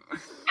quite. I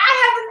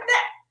haven't.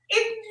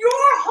 In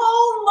your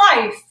whole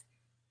life,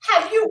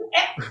 have you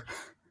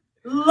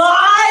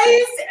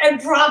lies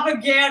and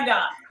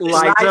propaganda?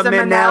 Liza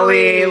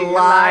Minnelli,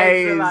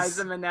 lies.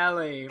 Liza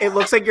Minnelli. It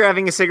looks like you're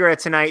having a cigarette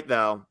tonight,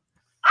 though.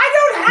 I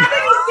don't have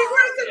any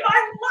cigarettes in my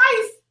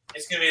life.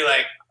 It's gonna be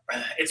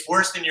it's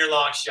worse than your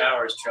long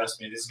showers. Trust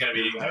me. This is gonna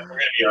be. We're gonna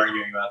be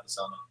arguing about this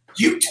all night.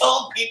 You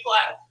told people.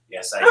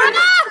 Yes, I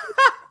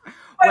did.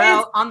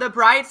 Well, on the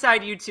bright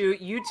side, you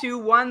two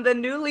won the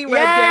newlywed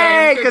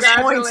Yay, game. because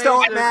points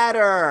don't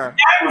matter.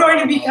 I'm going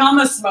to become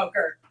a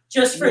smoker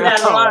just for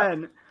that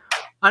alone.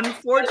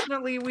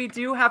 Unfortunately, we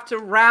do have to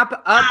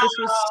wrap up. This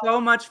was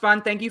so much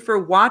fun. Thank you for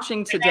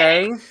watching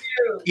today.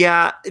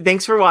 Yeah,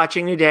 thanks for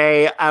watching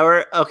today.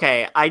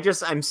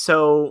 I'm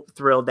so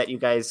thrilled that you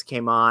guys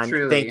came on.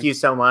 Truly. Thank you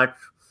so much.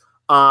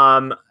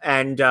 I'm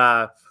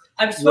smoking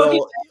Santa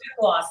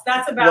Claus.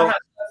 That's about how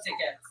close it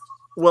gets.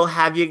 We'll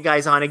have you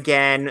guys on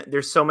again.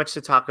 There's so much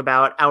to talk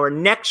about. Our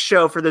next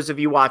show, for those of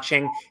you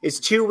watching, is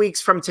 2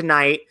 weeks from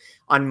tonight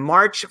on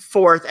March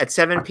 4th at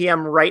 7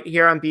 p.m. right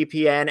here on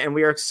BPN. And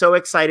we are so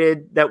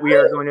excited that we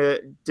are going to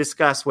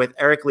discuss with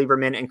Eric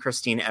Lieberman and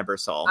Christine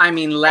Ebersole. I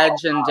mean,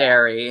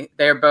 legendary.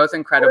 They're both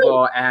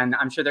incredible, and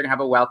I'm sure they're going to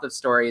have a wealth of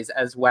stories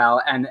as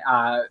well. And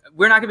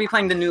we're not going to be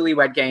playing the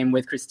newlywed game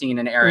with Christine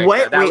and Eric.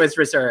 That was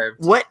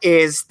reserved. What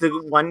is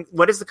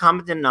the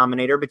common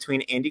denominator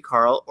between Andy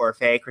Karl,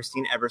 Orfeh,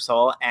 Christine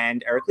Ebersole,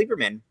 and Eric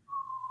Lieberman?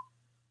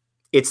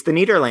 It's the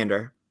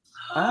Niederlander.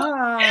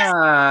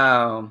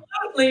 Oh.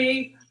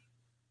 Totally.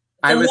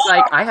 I was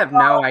like, I have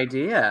no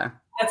idea.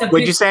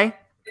 What'd you say?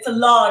 It's a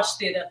large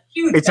theater.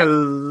 Huge. It's a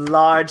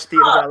large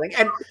theater, darling.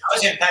 And I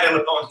was in Patty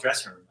LuPone's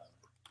dressing room.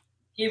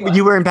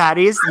 You were in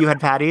Patty's? You had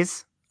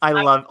Patty's? I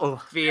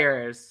love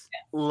Fears.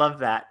 Love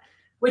that.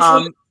 Which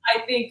was,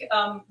 I think,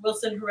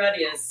 Wilson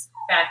Heredia's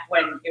back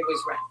when it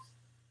was Rent.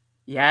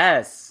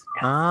 Yes.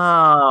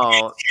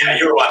 Oh. Yeah,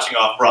 you were watching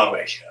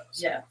off-Broadway shows.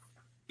 Yeah.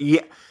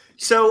 Yeah.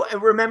 So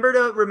remember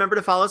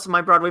to follow us on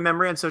My Broadway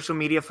Memory on social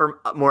media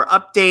for more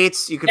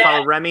updates. You can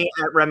follow Remy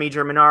at Remy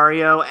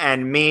Germanario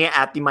and me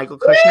at the Michael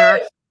Kushner.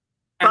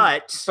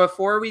 But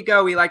before we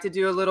go, we like to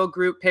do a little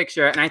group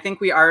picture, and I think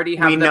we already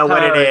have. We know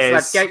what it is.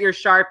 Let's get your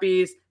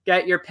Sharpies,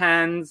 get your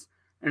pens,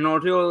 and we'll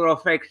do a little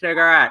fake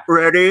cigarette.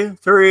 Ready?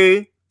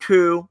 3,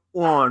 2,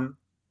 1.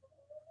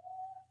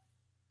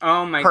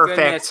 Oh my Perfect.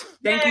 goodness.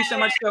 Thank you so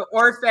much to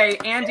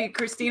Orfeh, Andy,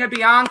 Christina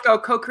Bianco,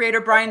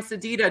 co-creator Brian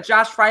Sedita,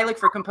 Josh Freilich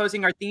for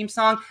composing our theme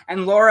song,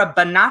 and Laura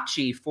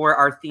Bonacci for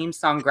our theme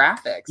song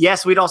graphics.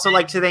 Yes, we'd also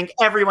like to thank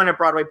everyone at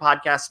Broadway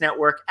Podcast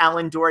Network,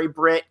 Alan, Dory,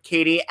 Britt,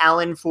 Katie,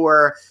 Alan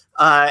for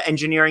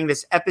engineering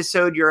this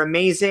episode. You're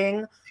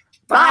amazing.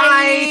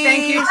 Bye.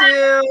 Thank you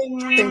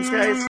too. Thanks,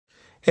 guys.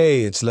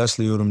 Hey, it's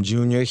Leslie Odom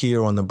Jr.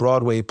 here on the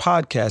Broadway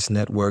Podcast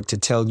Network to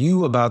tell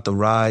you about the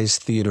Rise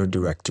Theater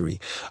Directory,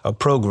 a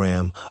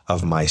program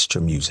of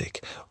Maestro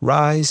Music.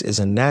 Rise is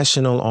a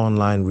national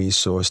online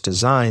resource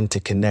designed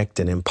to connect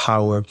and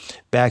empower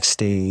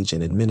backstage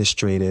and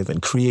administrative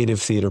and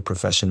creative theater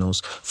professionals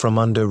from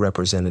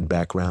underrepresented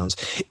backgrounds.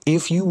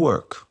 If you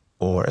work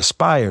or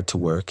aspire to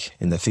work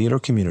in the theater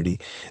community,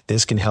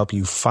 this can help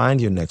you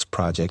find your next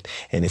project.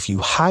 And if you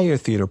hire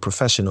theater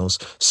professionals,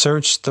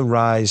 search the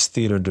Rise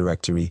Theater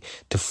Directory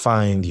to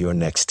find your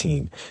next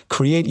team.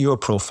 Create your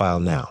profile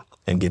now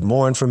and get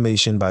more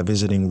information by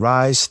visiting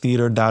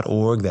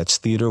risetheater.org. That's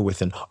theater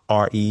with an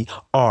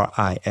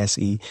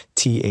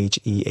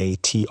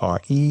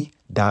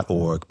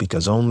RERISETHEATRE.org,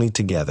 because only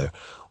together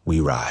we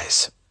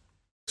rise.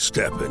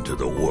 Step into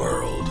the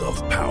world of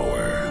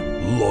power,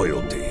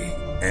 loyalty,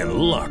 and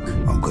luck.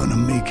 I'm gonna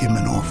make him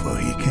an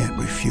offer he can't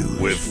refuse.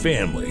 With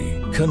family,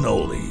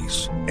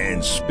 cannolis,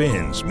 and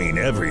spins mean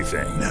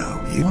everything.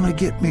 Now, you wanna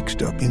get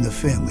mixed up in the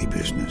family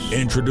business.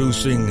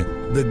 Introducing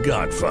The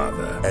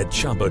Godfather at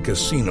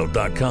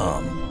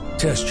ChumbaCasino.com.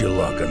 Test your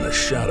luck in the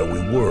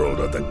shadowy world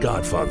of The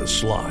Godfather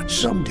slot.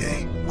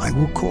 Someday, I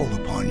will call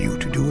upon you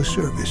to do a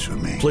service for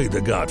me. Play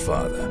The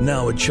Godfather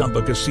now at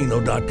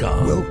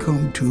ChumbaCasino.com.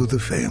 Welcome to the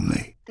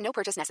family. No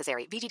purchase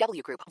necessary.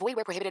 VGW Group. Void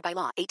where prohibited by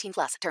law.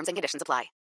 18+. Terms and conditions apply.